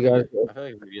right, I'm you gonna guys. I feel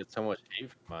like we get so much hate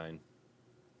from mine.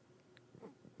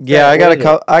 Yeah, Yeah, I got what is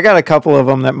it? I got a couple of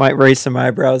them that might raise some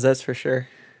eyebrows. That's for sure.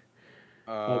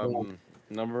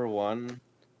 Number one.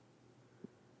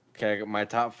 Okay, I got my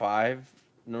top 5.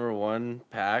 Number 1,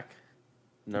 Pac.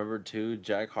 Number 2,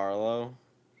 Jack Harlow.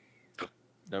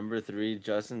 Number 3,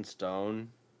 Justin Stone.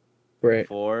 Great.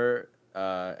 4,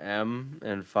 M,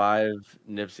 and 5,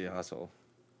 Nipsey Hussle.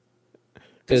 Dude,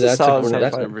 This is that's a solid cool. top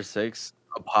That's five. Number 6,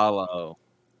 Apollo.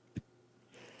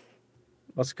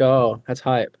 let's go. That's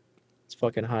hype. It's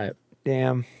fucking hype.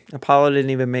 Damn, Apollo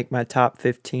didn't even make my top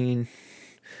 15.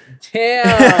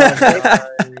 Damn.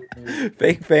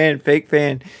 Fake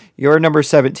fan. You're number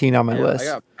 17 on my Yeah, list. I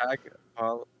got Pac,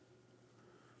 Apollo.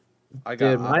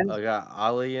 Dude, mine- I got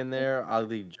Ali in there,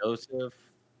 Ali Joseph,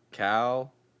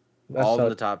 Cal, That's all so- in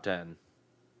the top 10.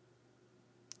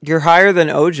 You're higher than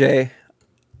OJ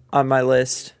on my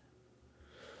list.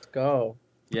 Let's go.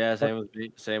 Yeah, same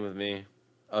with me.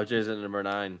 OJ's at number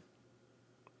 9.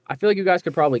 I feel like you guys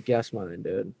could probably guess mine,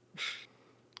 dude.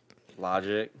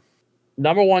 Logic.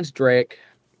 Number 1's Drake.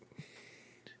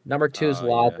 Number 2 is Oh,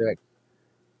 yeah. Logic.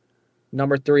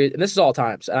 Number 3, and this is all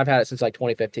times, and I've had it since like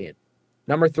 2015.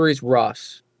 Number 3 is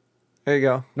Russ. There you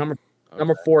go. Number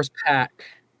Okay. 4 is Pac.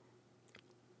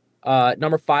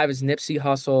 Number 5 is Nipsey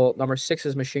Hussle. Number 6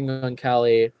 is Machine Gun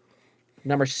Kelly.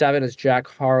 Number 7 is Jack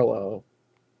Harlow.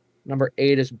 Number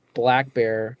 8 is Black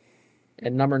Bear.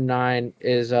 And number 9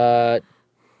 is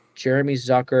Jeremy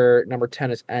Zucker. Number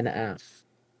 10 is NF.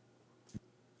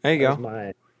 There you That's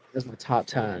go. that's my top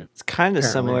 10. It's kind of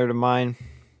Apparently. similar to mine.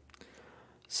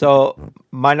 So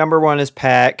my number 1 is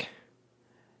Pac.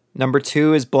 Number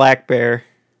 2 is Black Bear.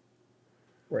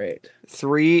 Great.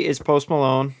 3 is Post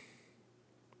Malone.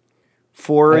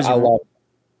 4 is I love it.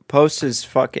 Post is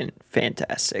fucking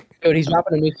fantastic. Dude, he's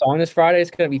dropping a new song this Friday.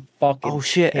 It's gonna be fucking. Oh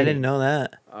shit, I hitting. didn't know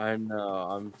that. I know.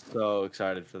 I'm so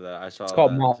excited for that. I saw It's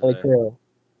called that Motley today. Crue.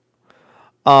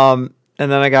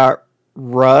 And then I got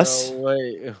Russ. No,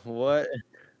 wait, what?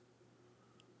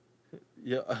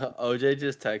 Yo, OJ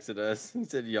just texted us. He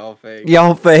said, "Y'all fake."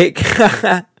 Y'all fake.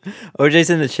 OJ's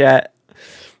in the chat.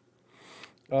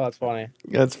 Oh, that's funny.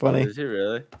 That's funny. Is he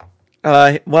really?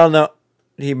 Well, no,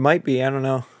 he might be. I don't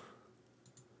know.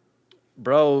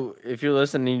 Bro, if you're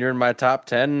listening, you're in my top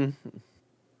 10.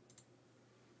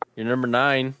 You're number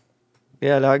 9.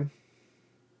 Yeah, dog.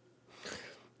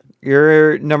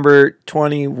 You're number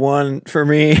 21 for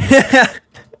me. Fuck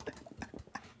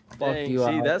Dang, you.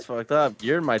 see, that's fucked up.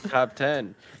 You're in my top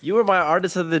 10. You were my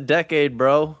artist of the decade,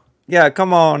 bro. Yeah,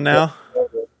 come on now.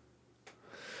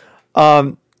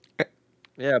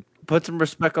 Yeah, put some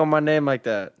respect on my name like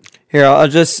that. Here, I'll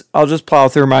just plow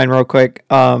through mine real quick.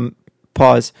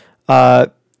 Pause.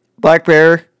 Black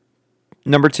Bear,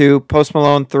 number 2. Post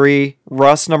Malone, 3.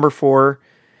 Russ, number 4.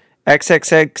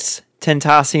 XXX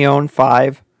Tentacion,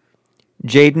 5.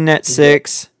 Jaden at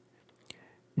 6.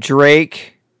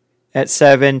 Drake at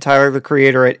 7. Tyler, the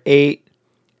Creator, at 8.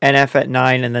 NF at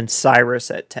 9. And then Cyrus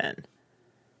at 10.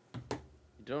 You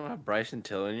don't have Bryson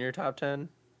Tiller in your top 10?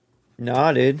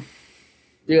 Nah, dude.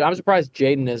 Dude, I'm surprised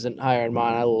Jaden isn't higher in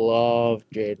mine. I love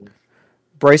Jaden.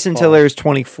 Bryson Tiller is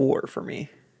 24 for me.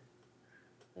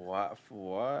 What?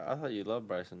 What? I thought you loved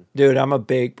Bryson. Dude, I'm a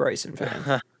big Bryson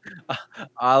fan.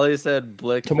 Ollie said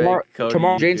Blick Tomorrow, fake, Cody,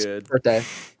 tomorrow you Jaden's good. birthday.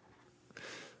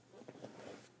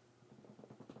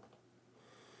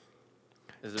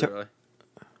 Is it really?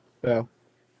 Yeah.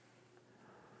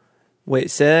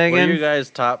 Wait, say that What are again? you guys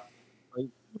top?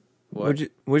 What?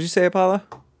 What'd you say, Apollo?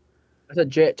 I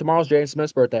said tomorrow's Jaden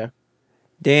Smith's birthday.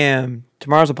 Damn,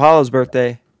 tomorrow's Apollo's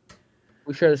birthday.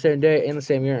 We share the same day and the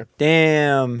same year.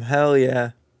 Damn, hell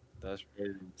yeah. That's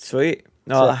crazy. Sweet.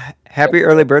 No, So- happy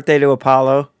early birthday to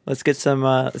Apollo. Let's get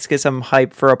some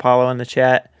hype for Apollo in the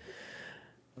chat.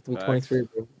 Have to be Facts. 23,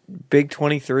 bro. Big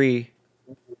 23.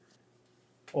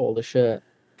 Holy shit.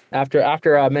 After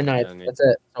midnight, Yeah, that's it.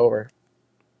 It's over.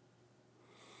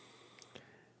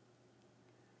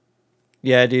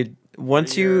 Yeah, dude.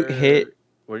 Once you hit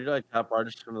What are your like top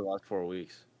artists from the last 4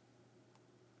 weeks?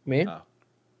 Me? Oh.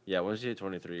 Yeah, once you hit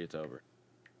 23, it's over.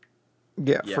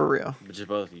 yeah, Yeah. for real. But just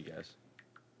both of you guys.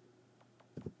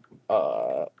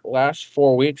 Last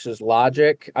 4 weeks is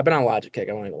Logic. I've been on Logic kick,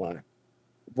 I won't even lie.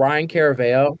 Ryan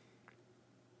Caraveo,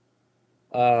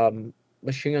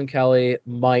 Machine Gun Kelly,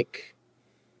 Mike,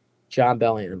 John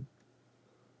Bellingham.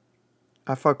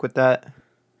 I fuck with that.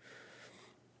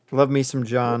 Love me some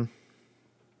John.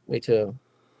 Me too.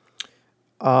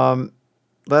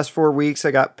 Last 4 weeks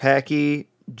I got Packy,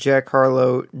 Jack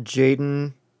Harlow,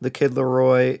 Jaden, the Kid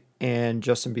Leroy, and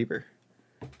Justin Bieber.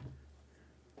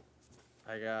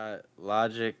 I got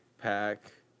Logic, Pack,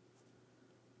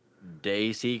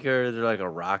 Dayseeker. They're like a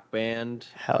rock band.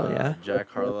 Hell yeah. Jack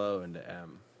Harlow and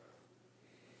M.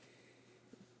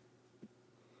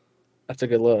 That's a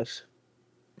good list.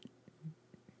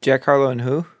 Jack Harlow and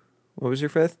who? What was your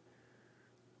 5th?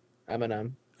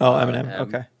 Eminem. Oh, Eminem. M.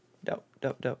 Okay. Dope.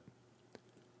 Okay,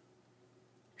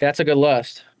 that's a good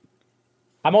list.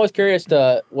 I'm always curious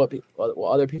to what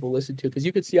other people listen to, because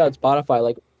you could see on Spotify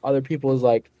like other people's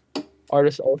like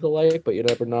artists also like, but you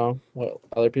never know what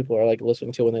other people are like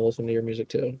listening to when they listen to your music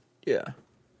too. Yeah.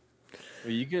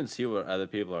 Well, you can see what other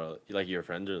people are like. Your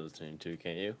friends are listening to,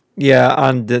 can't you? Yeah,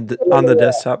 on the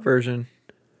desktop version.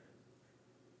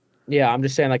 Yeah, I'm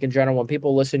just saying, like in general, when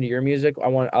people listen to your music,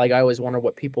 I always wonder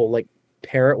what people like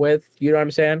pair it with. You know what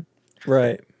I'm saying?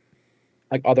 Right.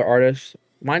 Like other artists.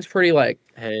 Mine's pretty like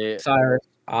Hey, Cyrus,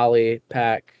 Ali,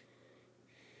 Pac,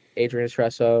 Adrian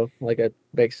Estresso. Like it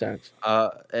makes sense.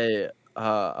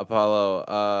 Apollo.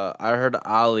 I heard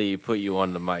Ali put you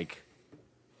on the mic.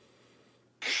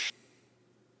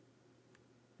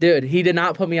 Dude, he did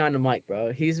not put me on the mic,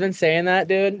 bro. He's been saying that,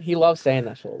 dude. He loves saying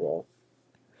that shit, bro.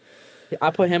 I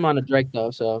put him on the Drake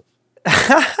though, so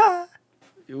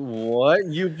What?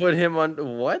 You put him on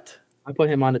what? I put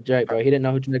him on the Drake, bro. He didn't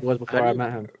know who Drake was before How do I you-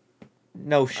 met him.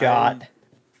 No shot.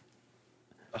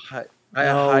 I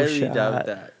No highly shot. doubt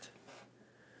that.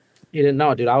 He didn't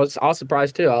know, dude. I was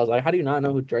surprised too. I was like, how do you not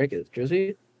know who Drake is,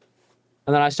 Juicy?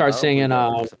 And then I started I don't singing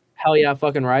believe that for a Hell Yeah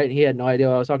Fucking Right. He had no idea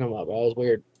what I was talking about, bro. It was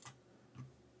weird.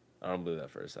 I don't believe that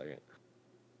for a second.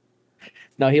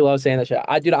 No, he loves saying that shit.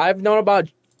 I've known about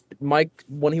Mike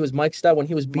when he was Mike Stud, when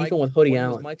he was beefing with Hoodie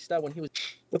Allen. That's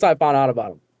how I found out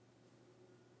about him.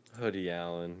 Hoodie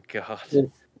Allen. God. Yeah.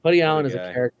 Hoodie Allen is a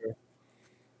guy. character.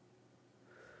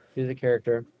 He's a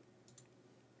character.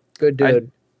 Good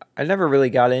dude. I never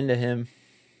really got into him.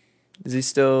 Is he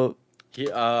still?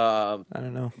 He I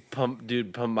don't know.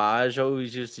 Dude, Pomage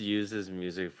always used to use his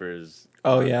music for his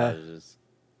Oh, yeah. montages.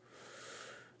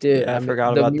 Dude, Yeah, I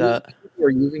forgot the about music that. people were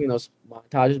using in those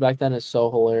montages back then is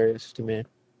so hilarious to me.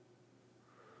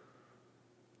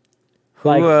 Who?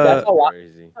 Like that's how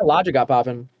Crazy. Logic got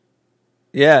popping.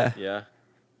 Yeah. Yeah.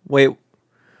 Wait.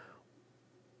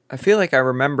 I feel like I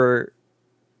remember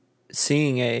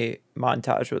seeing a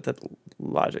montage with a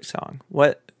Logic song.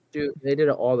 What? Dude, they did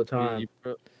it all the time.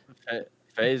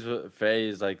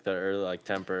 Phase like the early like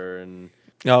Temper and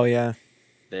Oh yeah.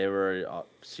 they were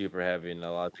super heavy in the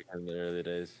Logic in the early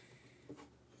days.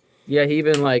 Yeah, he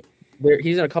even like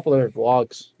he's in a couple of their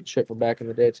vlogs and shit from back in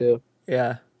the day too.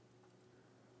 Yeah.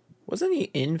 Wasn't he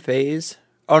in Phase?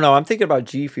 Oh no, I'm thinking about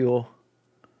G Fuel.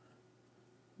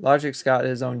 Logic's got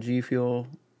his own G Fuel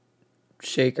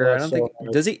shaker. Oh, I don't so think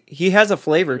hard. does he? He has a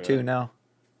flavor Yeah. too now.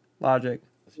 Logic.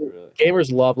 That's really,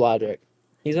 Gamers love Logic.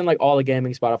 He's in like all the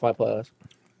gaming Spotify playlists.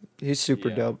 He's super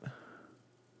Yeah. dope.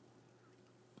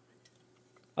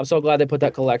 I'm so glad they put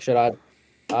that collection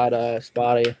on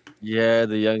Spotty. yeah,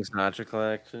 the Young Sinatra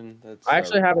collection. That's I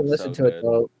actually haven't so listened to it good.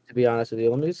 though, to be honest with you.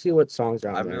 Let me see what songs are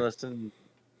on I've been there. listening.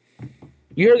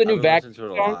 You heard the I've new been Vac listening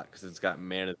to it a song? lot because it's got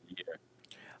Man of the Year.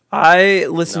 I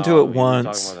listened to No, it we were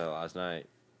once. talking about that last night.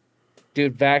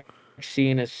 Dude,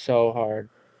 Vaccine is so hard.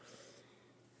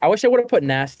 I wish I would have put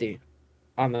Nasty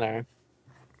on there.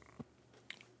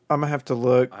 I'm gonna have to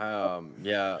look.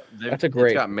 Yeah, That's a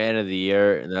great- It's got Man of the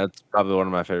Year, and that's probably one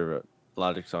of my favorite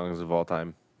Logic songs of all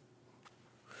time.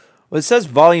 Well, it says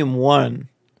Volume 1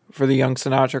 for the Young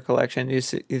Sinatra collection. You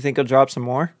think he'll drop some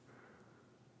more?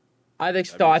 I think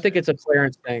so. That'd be I think it's a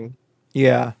clearance thing.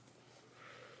 Yeah.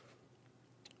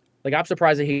 Like I'm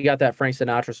surprised that he got that Frank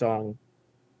Sinatra song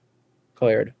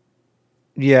cleared.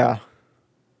 Yeah.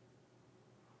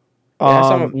 Yeah,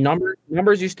 some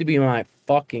numbers used to be my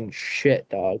fucking shit,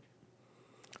 dog.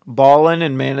 Ballin'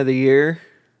 and Man of the Year.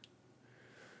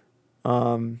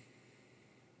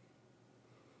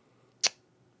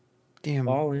 Damn.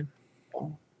 Calling.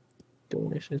 Doing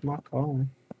this is my calling.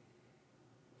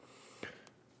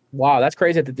 Wow, that's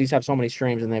crazy that these have so many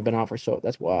streams and they've been out for so.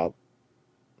 That's wild.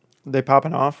 They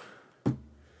popping off?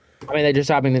 I mean, they just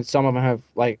happened that some of them have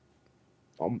like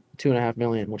 2.5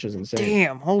 million, which is insane.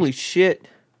 Damn, holy shit.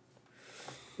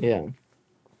 Yeah.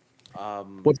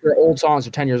 Um, Which their old songs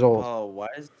are 10 years old.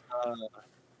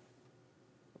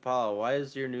 Apollo, why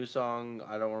is your new song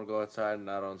 "I Don't Want to Go Outside"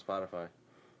 not on Spotify?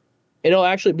 It'll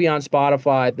actually be on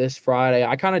Spotify this Friday.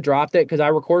 I kind of dropped it because I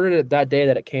recorded it that day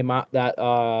that it came out. That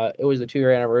it was the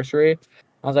 2-year anniversary.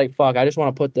 I was like, "Fuck! I just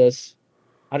want to put this.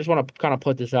 I just want to kind of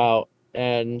put this out."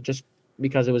 And just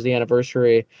because it was the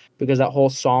anniversary, because that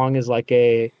whole song is like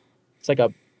it's like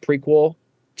a prequel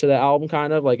to the album,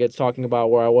 kind of like it's talking about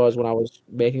where I was when I was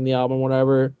making the album,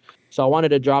 whatever. So I wanted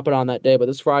to drop it on that day, but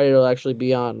this Friday it'll actually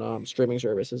be on streaming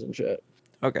services and shit.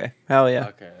 Okay. Hell yeah.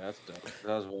 Okay, that's dope. 'Cause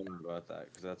I was wondering about that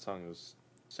because that song was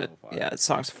so fire. Yeah, that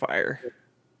song's fire.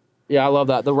 Yeah, I love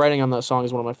that. The writing on that song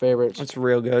is one of my favorites. It's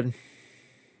real good.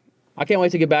 I can't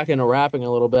wait to get back into rapping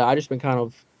a little bit. I just been kind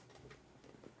of,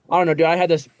 I don't know, dude. I had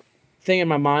this thing in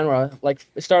my mind where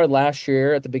it started last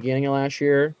year, at the beginning of last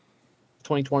year,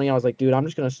 2020. I was like, dude, I'm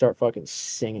just gonna start fucking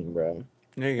singing, bro.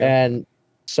 There you go. And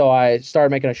so I started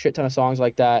making a shit ton of songs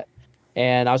like that.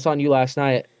 And I was telling you last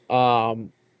night,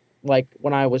 like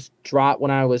when I was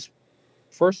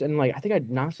first in like I think I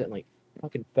announced it in like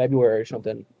fucking February or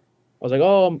something. I was like,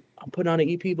 oh, I'm putting on an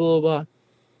EP, blah blah blah.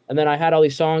 And then I had all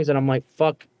these songs, and I'm like,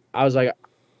 fuck. I was like,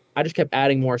 I just kept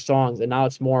adding more songs, and now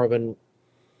it's more of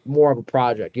a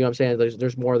project. You know what I'm saying?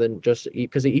 There's more than just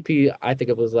because the EP I think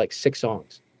it was like 6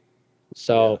 songs,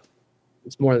 so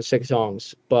it's more than 6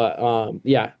 songs. But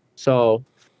yeah. So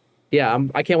yeah,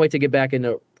 I can't wait to get back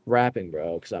into rapping,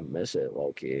 bro, because I miss it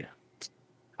low key.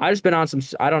 I just been on some.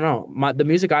 I don't know the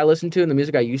music I listen to and the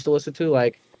music I used to listen to.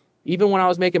 Like even when I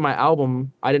was making my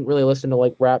album, I didn't really listen to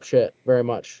like rap shit very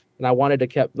much, and I wanted to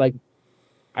kept like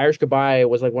Irish Goodbye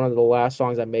was like one of the last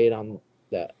songs I made on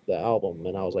the album,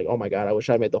 and I was like, oh my god, I wish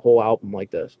I made the whole album like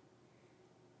this.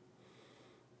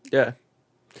 Yeah.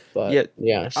 But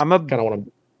yeah, I'm a kind of want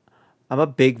to. I'm a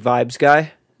big vibes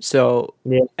guy. So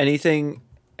Yeah. anything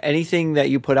that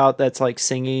you put out that's like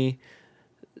singy,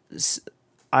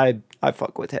 I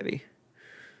fuck with heavy.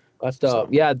 That's dope. So-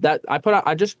 Yeah, that I put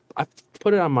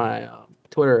it on my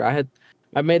Twitter.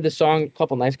 I made this song a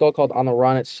couple nights ago called "On the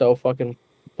Run." It's so fucking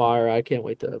fire. I can't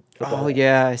wait to. Put that Oh out.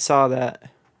 yeah, I saw that.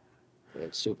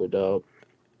 It's super dope.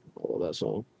 I love that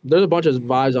song. There's a bunch of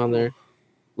vibes on there.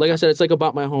 Like I said, it's like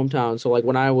about my hometown. So like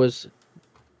when I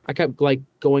kept like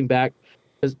going back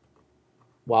because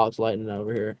while it's lightning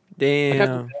over here.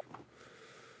 Damn. Did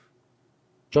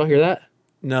y'all hear that?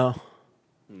 No.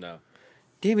 No.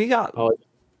 Damn, you got. Oh,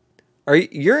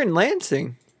 You're in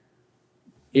Lansing?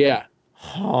 yeah.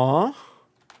 Huh?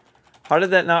 How did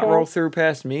that not roll through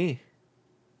past me?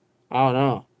 I don't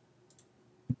know.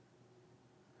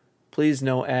 Please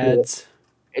no ads.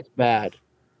 It's bad.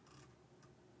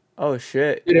 Oh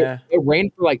shit. Dude, Yeah. it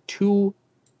rained for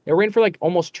like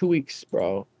almost 2 weeks,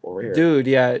 bro, over here. Dude,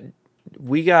 yeah.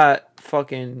 We got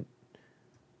fucking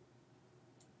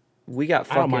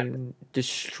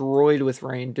destroyed with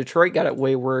rain. Detroit got it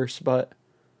way worse, but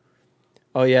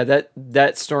oh yeah,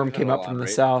 that storm We've had came a up lot from of the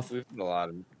rain. south. We've had a lot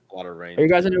of rain. Are you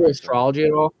guys into astrology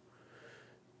at all?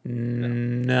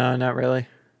 No, not really.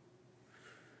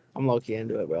 I'm low key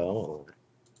into it, bro.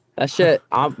 That shit.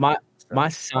 My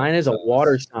sign is a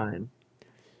water sign.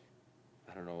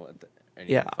 I don't know what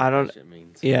Yeah, I don't. shit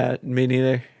means. Yeah, me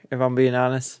neither. If I'm being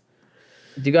honest.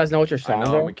 Do you guys know what your I signs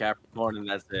know are? I'm a Capricorn and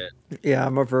that's it. Yeah,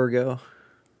 I'm a Virgo.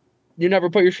 You never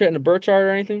put your shit in a birth chart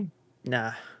or anything?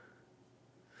 Nah.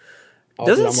 Oh,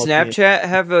 Doesn't dude, I'm low-key- Snapchat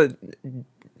have It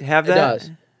that?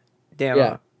 does. Damn.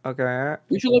 Yeah. Okay. All right.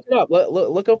 You should look it up.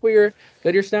 Look up where go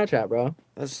to your Snapchat, bro.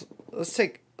 Let's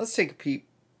take a peep.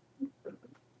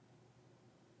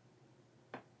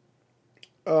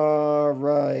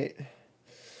 Right.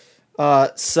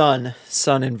 Sun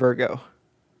in Virgo.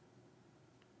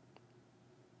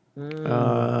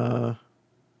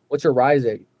 What's your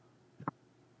rising?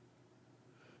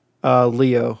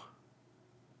 Leo.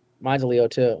 Mine's a Leo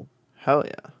too. Hell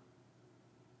yeah.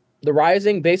 The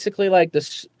rising, basically, like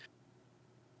this,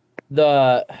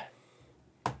 the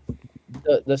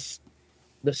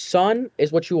sun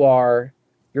is what you are,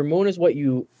 your moon is what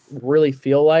you really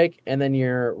feel like, and then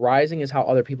your rising is how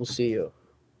other people see you.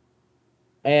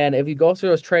 And if you go through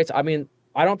those traits, I mean,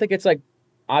 I don't think it's like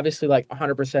obviously like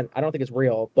 100%. I don't think it's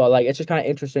real, but like it's just kind of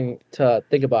interesting to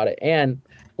think about it. And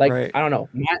like Right. I don't know,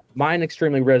 mine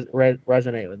extremely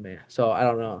resonate with me. So I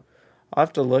don't know. I'll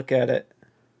have to look at it.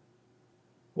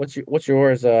 What's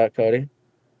yours, Cody?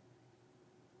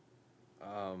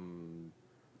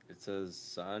 It says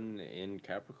Sun in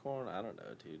Capricorn. I don't know,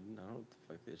 dude. I don't know what the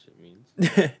fuck this shit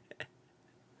means.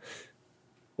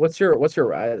 What's your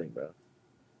rising, bro?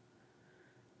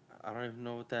 I don't even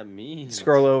know what that means.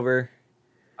 Scroll over.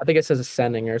 I think it says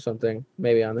ascending or something,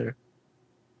 maybe on there.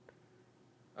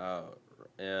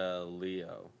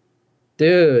 Leo.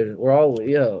 Dude, we're all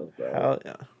Leo, bro. Hell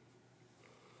yeah.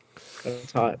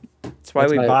 That's hot. That's why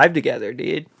That's we why- vibe together,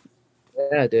 dude.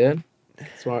 Yeah, dude.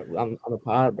 That's why I'm on the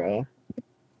pod, bro.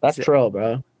 That's Yeah. trill,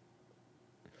 bro.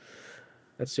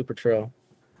 That's super trill.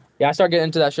 Yeah, I started getting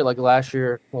into that shit like last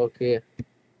year. Okay,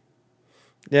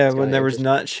 Yeah, It's when kinda there was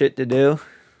not shit to do.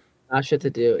 not shit to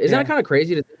do. Isn't Yeah. that kind of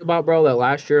crazy to think about, bro? That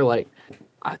last year, like,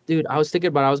 dude, I was thinking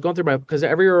about. I was going through because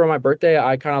every year on my birthday,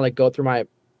 I kind of like go through my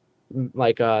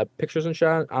pictures and shit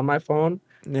on my phone.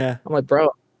 Yeah. I'm like, bro,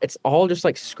 it's all just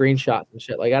like screenshots and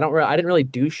shit. Like, I didn't really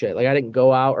do shit. Like, I didn't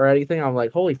go out or anything. I'm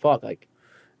like, holy fuck, like,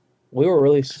 we were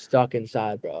really stuck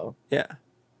inside, bro, Yeah.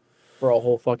 for a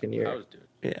whole fucking I year. was doing.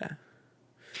 Yeah.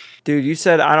 Dude, you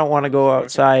said I don't want to go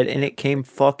outside and it came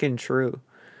fucking true.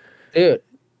 Dude,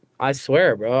 I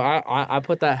swear, bro, I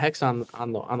put that hex on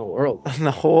the world, On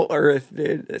the whole earth,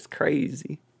 dude. That's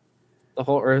crazy. the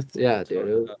whole earth. Yeah, dude.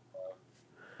 It was-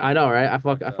 I know, right? I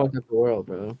fucked up the world,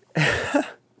 bro.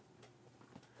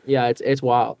 Yeah, it's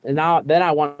wild. And then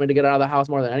I wanted to get out of the house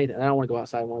more than anything. I don't want to go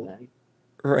outside more than anything.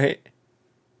 Right.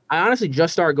 I honestly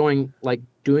just started going like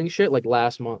doing shit like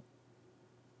last month.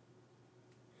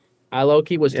 I low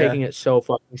key was Yeah. taking it so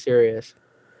fucking serious,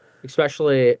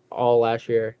 especially all last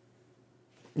year.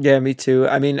 Yeah, me too.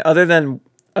 I mean, other than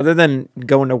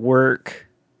going to work,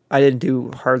 I didn't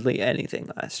do hardly anything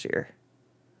last year.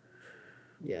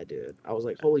 Yeah, dude. I was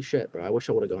like, holy shit, bro. I wish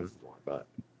I would have gone more, but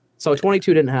so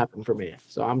 22 didn't happen for me.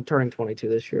 So I'm turning 22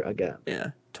 this year again. Yeah.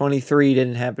 23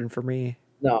 didn't happen for me.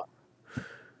 No,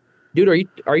 dude,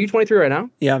 are you 23 right now?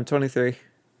 Yeah, I'm 23.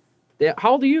 Yeah.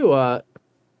 How old are you,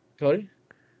 Cody?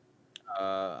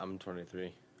 I'm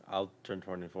 23. I'll turn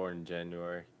 24 in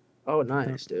January. Oh,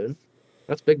 nice, dude.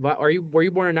 That's big. Were you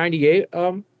born in '98,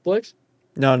 Blix?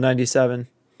 No, 97.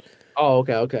 Oh,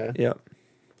 okay. Yep.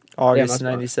 August that's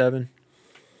fine. 97.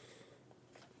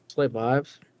 Slate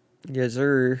vibes. Yes,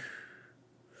 sir.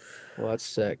 Well, that's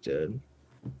sick, dude.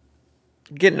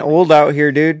 Getting old out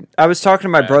here, dude. I was talking to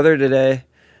my Yeah. brother today.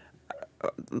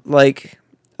 Like,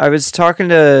 I was talking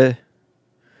to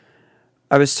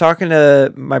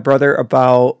my brother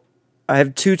about. I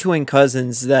have two twin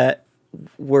cousins that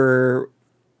were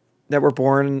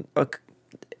born.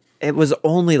 It was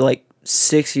only like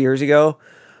 6 years ago,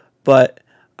 but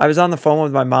I was on the phone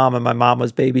with my mom, and my mom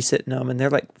was babysitting them, and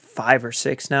they're like 5 or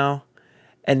 6 now,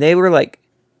 and they were like,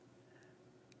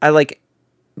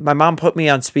 my mom put me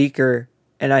on speaker,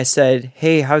 and I said,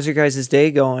 "Hey, how's your guys' day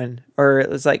going?" Or it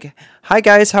was like, "Hi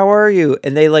guys, how are you?"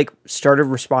 And they like started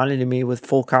responding to me with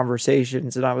full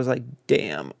conversations, and I was like,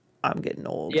 "Damn, I'm getting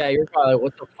old." Yeah, you're probably like,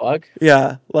 what the fuck?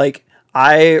 Yeah, like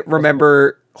I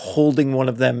remember holding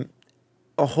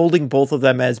holding both of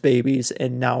them as babies,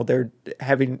 and now they're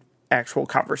having actual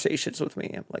conversations with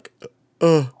me. I'm like,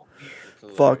 oh,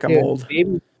 fuck, I'm Dude, old.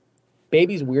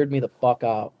 Babies weird me the fuck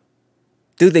out.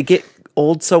 Dude, they get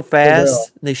old so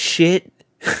fast. They shit.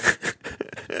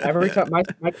 Every time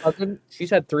my cousin, she's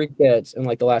had 3 kids in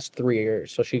like the last 3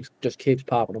 years, so she just keeps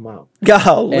popping them out.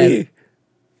 Golly. And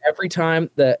every time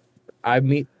that I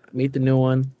meet the new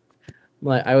one,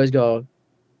 like I always go,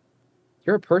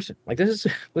 "You're a person. Like this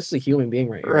is a human being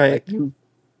right here." Right. Like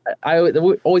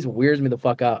it always weirds me the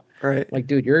fuck out. Right. Like,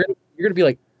 dude, you're gonna be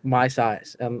like my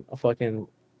size in a fucking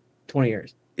 20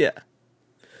 years. Yeah.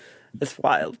 That's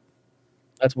wild.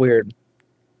 That's weird.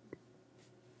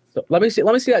 So let me see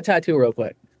that tattoo real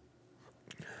quick.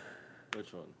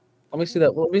 Which one? Let me see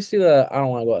the I don't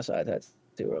want to go outside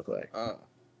tattoo real quick.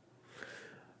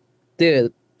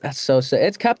 Dude, that's so sick.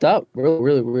 It's kept up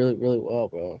really well,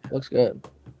 bro. Looks good.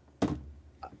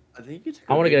 I think you took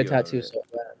I want to get a video of tattoo it. so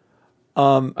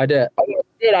bad. I did.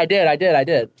 I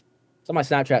did. It's on my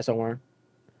Snapchat somewhere.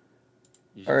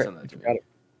 You All should right. send that to me. Got it.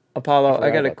 Apollo, I I got a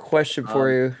forgot about- question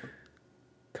for you.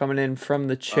 Coming in from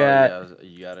the Oh, chat. yeah,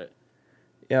 you got it.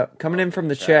 Yeah, coming in from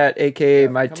the Chat. chat, aka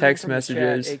my text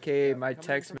messages. AKA my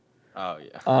text. Oh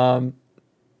yeah.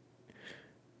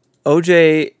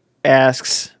 OJ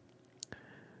asks,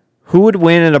 who would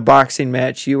win in a boxing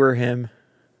match, you or him?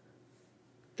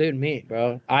 Dude, me,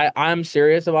 bro. I'm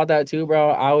serious about that too,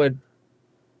 bro. I would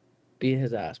beat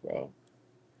his ass, bro.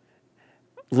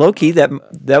 Low key, that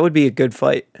would be a good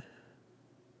fight.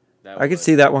 That I could would.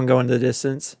 see that one going the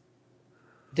distance.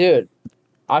 Dude,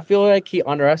 I feel like he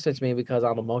underestimates me because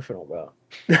I'm emotional, bro.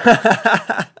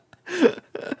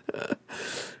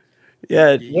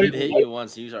 Yeah, He'd hit you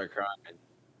once, you start crying.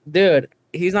 Dude,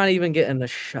 he's not even getting a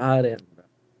shot in, bro.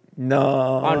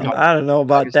 no, I don't know. I don't know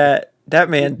about that. That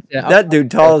man, Yeah, that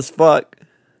dude tall as fuck.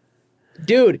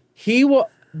 Dude, he will,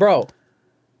 bro.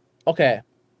 Okay,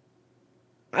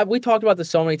 we talked about this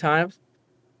so many times.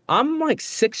 I'm like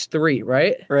 6'3",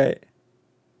 right? Right.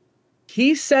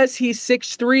 He says he's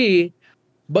 6'3",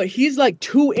 but he's like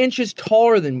 2 inches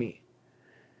taller than me.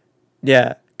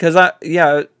 Yeah, cause I'm That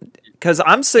dude's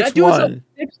 6'1".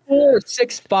 like 6'4", or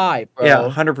 6'5", bro. Yeah,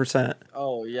 100%.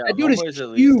 Oh yeah. That dude is homeboy's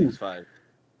at huge. least 6'5".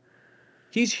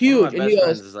 He's One huge, of my and he best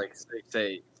goes, friends is like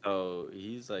 6'8", so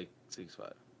he's like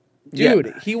 6'5".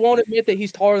 dude, he won't admit that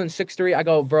he's taller than 6'3". I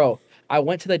go, bro, I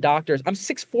went to the doctors. I'm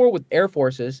 6'4" with Air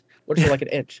Forces, which is like an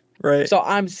inch. Right. So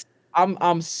I'm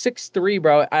 6'3",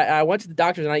 bro. I went to the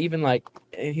doctors, and I even like,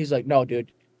 and he's like, no,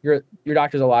 dude, your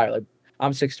doctor's a liar. Like,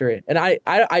 I'm 6'3", and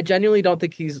I genuinely don't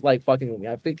think he's like fucking with me.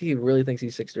 I think he really thinks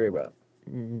he's 6'3", bro.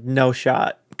 No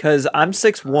shot. Cause I'm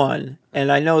 6'1",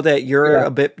 and I know that you're Yeah.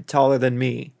 a bit taller than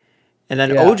me, and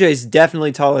then Yeah. OJ's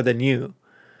definitely taller than you.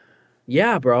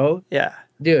 Yeah, bro. Yeah.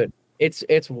 Dude, it's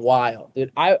wild,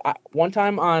 dude. I one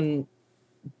time on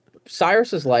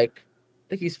Cyrus is like, I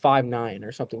think he's 5'9"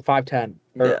 or something, 5'10",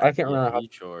 or Yeah. I can't remember how, He's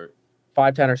short.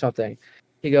 5'10" or something.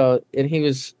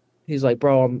 He's like,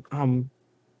 bro,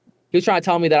 he was trying to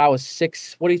tell me that I was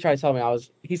 6. What did he try to tell me?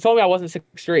 He told me I wasn't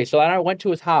 6'3". So then I went to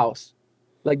his house,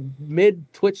 like mid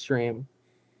Twitch stream,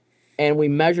 and we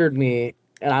measured me,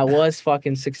 and I was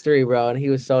fucking 6'3", bro. And he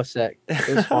was so sick.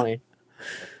 It was funny.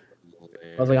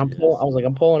 I was like,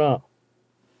 I'm pulling up,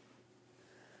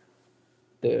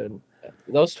 dude.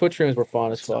 Those Twitch streams were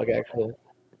fun as fuck, actually.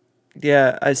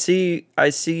 Yeah, I see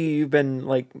you've been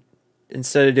like,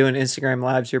 instead of doing Instagram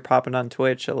lives, you're popping on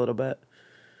Twitch a little bit.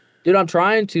 Dude, I'm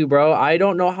trying to, bro. I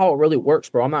don't know how it really works,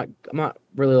 bro. I'm not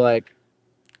really like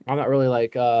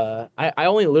I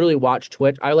only literally watch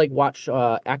Twitch. I like watch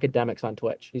Academics on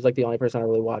Twitch. He's like the only person I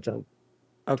really watch on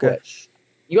Okay. Twitch.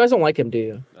 You guys don't like him, do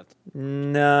you?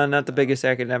 No, not the biggest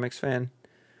academics fan.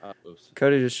 Oops.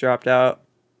 Cody just dropped out.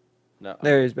 No.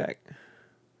 There he's back.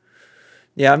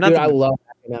 Yeah, I'm not. Dude, the, I love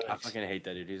I Academics. fucking hate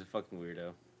that dude. He's a fucking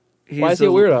weirdo. Why is he a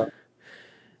weirdo?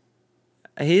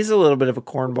 He's a little bit of a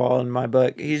cornball in my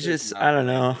book. He's just just, not I don't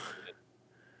know.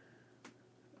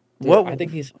 Dude, What I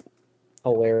think he's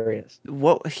hilarious.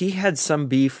 what he had some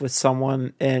beef with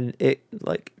someone, and it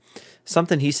like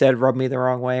something he said rubbed me the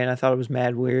wrong way, and I thought it was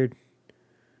mad weird.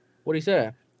 What do you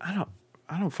say? I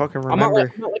don't fucking I'm not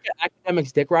remember. like an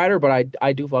Academics dick rider, but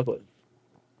I do fuck with him.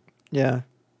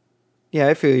 Yeah,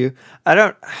 I feel you.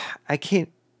 I can't.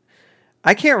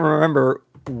 I can't remember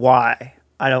why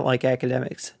I don't like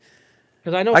academics.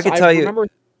 Because I know I could tell you- remember.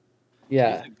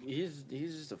 Yeah, He's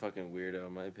just a fucking weirdo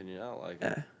in my opinion. I don't like Yeah.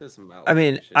 him. There's some I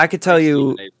mean, outlandish shit. I could tell Like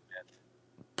you- Stephen A.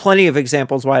 Smith. Plenty of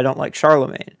examples why I don't like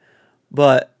Charlemagne,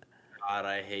 but God,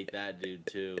 I hate that dude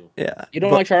too. yeah, you don't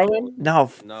but- like Charlemagne?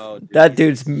 No, No, dude, that he's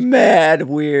dude's a- mad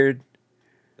weird.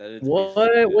 That dude's a piece of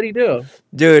What? shit. What do you do?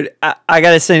 Dude, I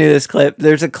gotta send you this clip.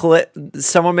 There's a clip.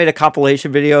 Someone made a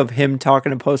compilation video of him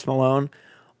talking to Post Malone.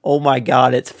 Oh my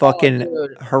god, it's fucking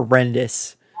dude.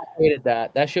 horrendous. I hated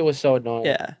that. That shit was so annoying.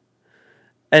 Yeah.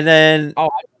 And then Oh,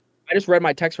 I just read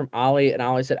my text from Ollie, and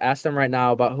Ollie said, "Ask them right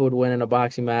now about who would win in a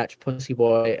boxing match, Pussy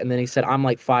Boy." And then he said, "I'm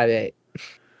like 5'8".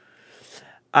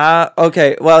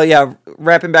 okay, well yeah,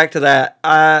 wrapping back to that.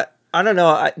 I don't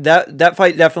know. That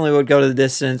fight definitely would go to the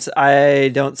distance. I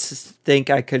don't think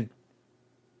I could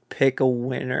pick a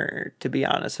winner, to be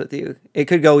honest with you. It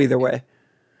could go either way.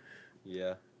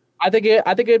 Yeah. I think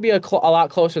it'd be a lot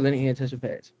closer than he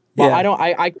anticipates. But Yeah. I don't.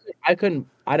 I couldn't.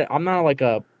 I'm not like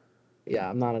a. Yeah,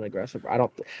 I'm not an aggressive. I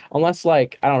don't. Unless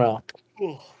like I don't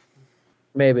know.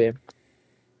 Maybe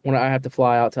when I have to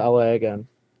fly out to LA again.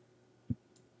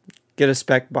 Get a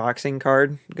spec boxing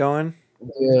card going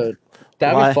Dude,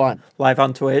 that'd Why? be fun. live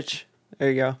on Twitch. There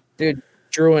you go. Dude,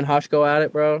 Drew and Hush go at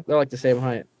it, bro. They're like the same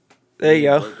height. There you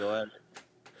go. Go ahead.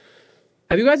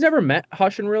 Have you guys ever met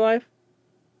Hush in real life?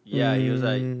 Yeah, he was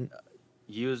Mm.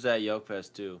 at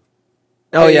Yokefest too.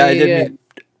 Oh yeah, yeah.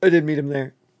 I did meet him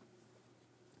there.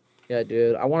 Yeah,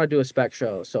 dude. I want to do a spec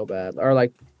show so bad. Or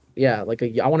like, yeah, like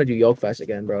I want to do Yoke Fest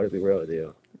again, bro. To be real with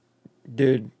you.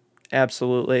 Dude,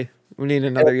 absolutely. We need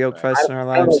another Yoke Fest in our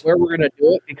I don't know lives. where we're gonna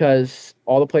do it because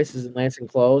all the places in Lansing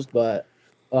closed, but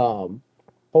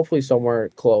hopefully somewhere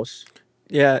close.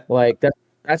 Yeah, Like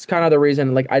that's kind of the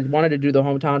reason. Like I wanted to do the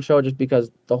hometown show just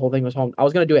because the whole thing was home. I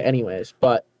was gonna do it anyways,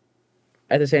 but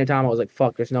at the same time, I was like,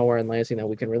 "Fuck!" There's nowhere in Lansing that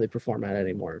we can really perform at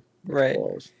anymore. It's right.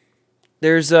 closed.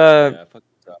 There's Yeah, fuck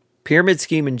this up. Pyramid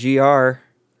Scheme in GR.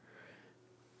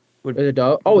 Is it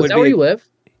dope? Oh, Would is that where be- you live?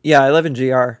 Yeah, I live in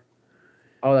GR.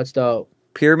 Oh, that's dope.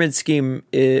 Pyramid Scheme,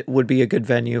 it would be a good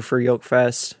venue for Yoke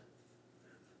Fest.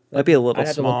 Might be a little I'd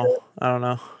have to look small. I don't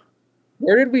know.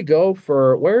 Where did we go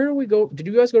for? Where did we go? Did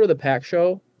you guys go to the Pack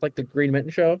show, like the Green Mitten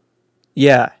show?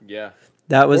 Yeah, Yeah.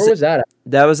 that Where was that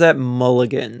at? was at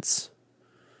Mulligan's.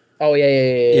 Oh yeah.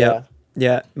 Yep.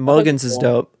 Yeah, Mulligan's is cool.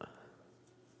 dope.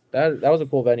 That was a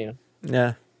cool venue.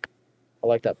 Yeah, I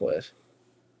like that place.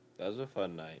 That was a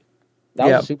fun night. That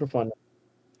Yeah. was super fun.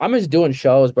 I miss doing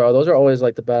shows, bro. Those are always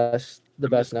like the best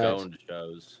nights. Going to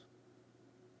shows.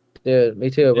 Dude, me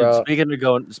too, Dude, bro. speaking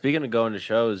of going to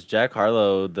shows, Jack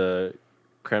Harlow, the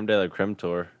Creme de la Creme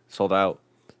tour, sold out.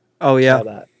 Oh yeah. Saw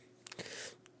that.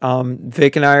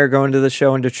 Vic and I are going to the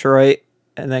show in Detroit,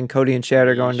 and then Cody and Chad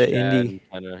are going to Indy.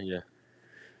 I know, yeah.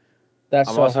 That's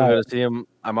I'm so also hype. gonna see him.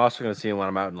 I'm also gonna see him when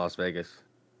I'm out in Las Vegas.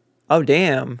 Oh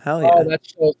damn! Hell yeah! Oh,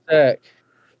 that's so sick.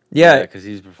 yeah, because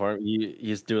he's performing.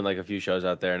 He's doing like a few shows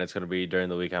out there, and it's gonna be during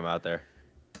the week I'm out there.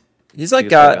 he's like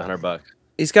It's got $100.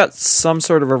 he's got some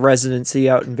sort of a residency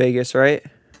out in Vegas, right?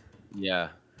 Yeah,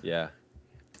 yeah.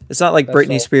 It's not like That's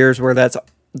Britney so- Spears where that's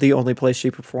the only place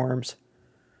she performs.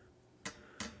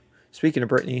 Speaking of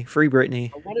Britney, free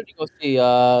Britney.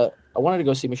 I wanted to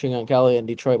go see Machine Gun Kelly in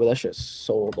Detroit, but that shit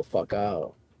sold the fuck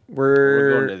out. We're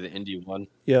going We're to the Indy one.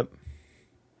 yep.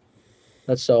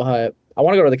 That's so hype. I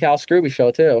want to go to the Cal Scrooby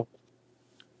show too.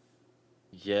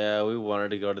 Yeah, we wanted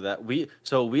to go to that. We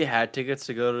had tickets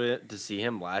to go to see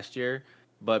him last year,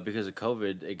 but because of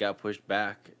COVID, it got pushed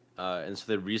back, and so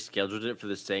they rescheduled it for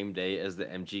the same day as the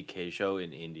MGK show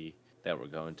in Indy that we're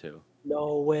going to.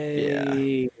 No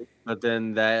way. But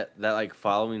then that like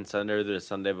following Sunday or the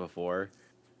Sunday before,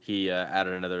 he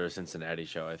added another Cincinnati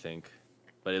show, I think,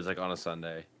 but it was like on a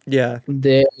Sunday. Yeah,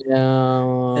 Damn.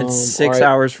 it's 6 Alright.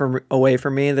 hours away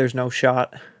from me. There's no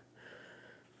shot.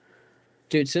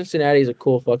 Dude, Cincinnati is a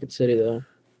cool fucking city though.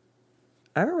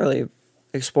 I haven't really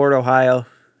explored Ohio,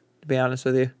 to be honest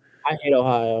with you. I hate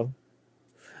Ohio.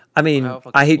 I mean, Ohio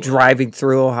fucking I hate cool. driving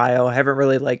through Ohio. I haven't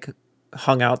really like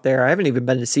hung out there. I haven't even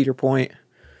been to Cedar Point.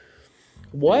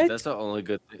 What? That's the only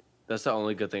good. That's the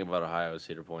only good thing about Ohio is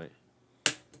Cedar Point.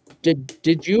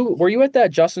 Were you at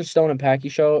that Justin Stone and Packy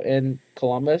show in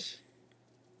Columbus?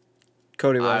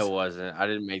 Cody I was. wasn't. I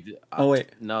didn't make. Oh, wait.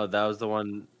 No, that was the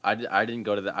one. I didn't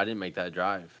go to that. I didn't make that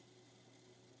drive.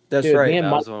 That's Dude, me right. and That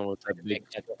Mike- was the one with the big.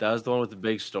 That was the one with the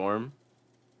big storm.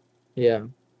 Yeah.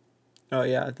 Oh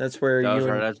yeah, that's where That was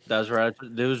you right. and, That was right.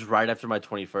 It was right after my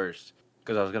 21st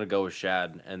because I was gonna go with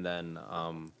Shad, and then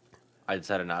I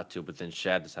decided not to. But then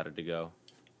Shad decided to go.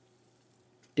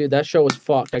 Dude, that show was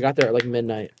fucked. I got there at like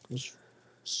midnight. It was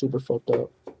super fucked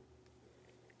up.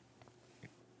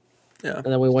 Yeah. And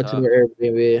then we It's went to tough. their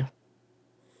Airbnb.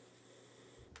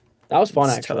 That was fun,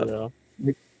 It's actually, tough.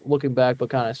 though. Looking back, but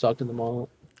kind of sucked in the moment.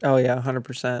 Oh yeah,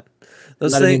 100%. I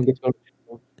Those didn't even things, get to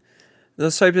go.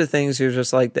 those types of things, you're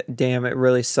just like, damn, it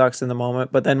really sucks in the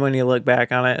moment. But then when you look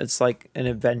back on it, it's like an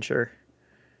adventure.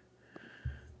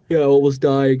 Yeah, almost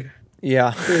dying.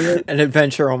 Yeah, an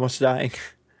adventure almost dying.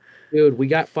 Dude, we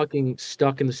got fucking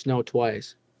stuck in the snow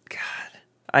twice. God,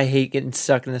 I hate getting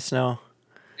stuck in the snow.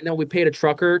 And then we paid a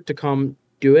trucker to come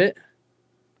do it.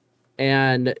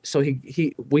 And so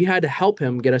we had to help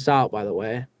him get us out, by the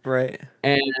way. Right.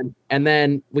 And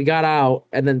then we got out,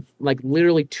 and then like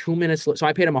literally 2 minutes. So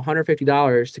I paid him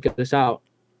 $150 to get us out,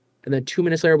 and then 2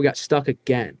 minutes later we got stuck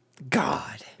again.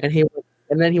 God. And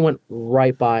then he went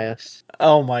right by us.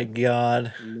 Oh my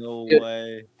God. No Dude.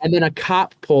 way. And then a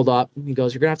cop pulled up. And he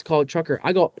goes, "You're gonna have to call a trucker."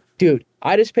 I go, "Dude,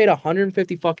 I just paid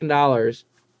 $150 fucking dollars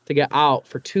to get out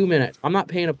for 2 minutes. I'm not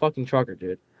paying a fucking trucker,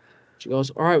 dude." She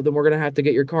goes, "All right, then we're gonna have to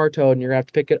get your car towed, and you're gonna have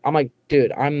to pick it." I'm like,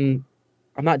 "Dude, I'm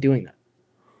not doing that."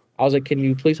 I was like, "Can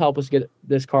you please help us get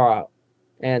this car out?"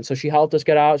 And so she helped us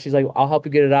get out. She's like, "I'll help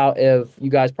you get it out if you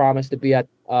guys promise to be at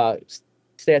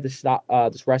stay at this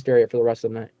this rest area for the rest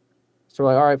of the night." So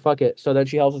we're like, "All right, fuck it." So then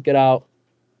she helps us get out.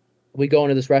 We go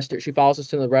into this rest area. She follows us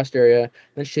to the rest area.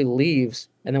 Then she leaves,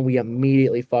 and then we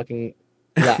immediately fucking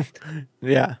left.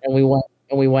 Yeah. And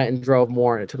we went and drove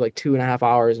more, and it took like 2.5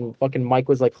 hours, and fucking Mike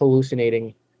was like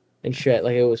hallucinating and shit.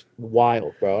 Like it was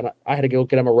wild, bro. And I had to go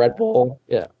get him a Red Bull.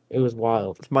 Yeah, it was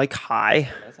wild. Is Mike high?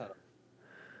 That's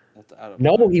out of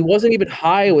No, mind. he wasn't even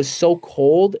high. It was so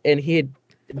cold, and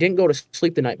didn't go to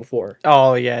sleep the night before.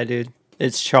 Oh yeah, dude.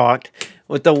 It's chalked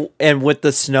with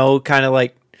the snow kind of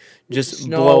like just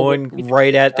Snow, blowing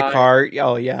right at the uh, car.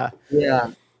 Oh yeah,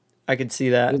 Yeah, I could see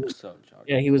that. it was, So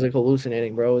chalky. yeah, he was like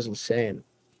hallucinating, bro. It was insane.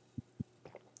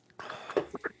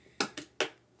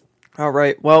 All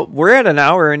right. Well, we're at an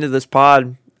hour into this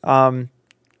pod. You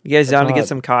guys down to get COD.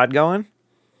 some COD going?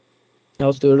 Now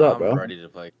let's do it up, I'm bro. ready to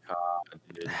play COD,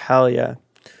 dude. Hell yeah.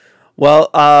 Well,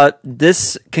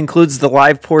 this concludes the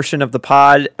live portion of the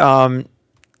pod.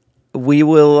 We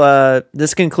will.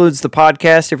 This concludes the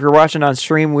podcast. If you're watching on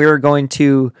stream, we are going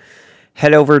to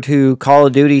head over to Call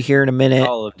of Duty here in a minute.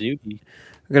 Call of Duty.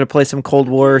 We're gonna play some Cold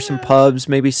War, some pubs,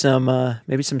 maybe some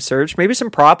Surge, maybe some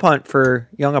prop hunt for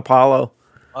young Apollo.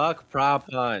 Fuck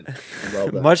prop hunt.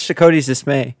 Love that. Much to Cody's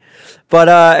dismay. But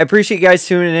I appreciate you guys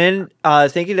tuning in.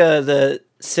 Thank you to the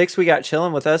 6 we got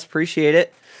chilling with us. Appreciate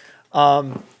it.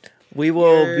 We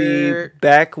will be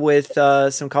back with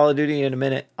some Call of Duty in a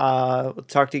minute. We'll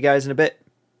talk to you guys in a bit.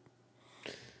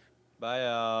 Bye,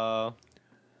 y'all.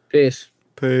 Peace.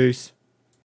 Peace.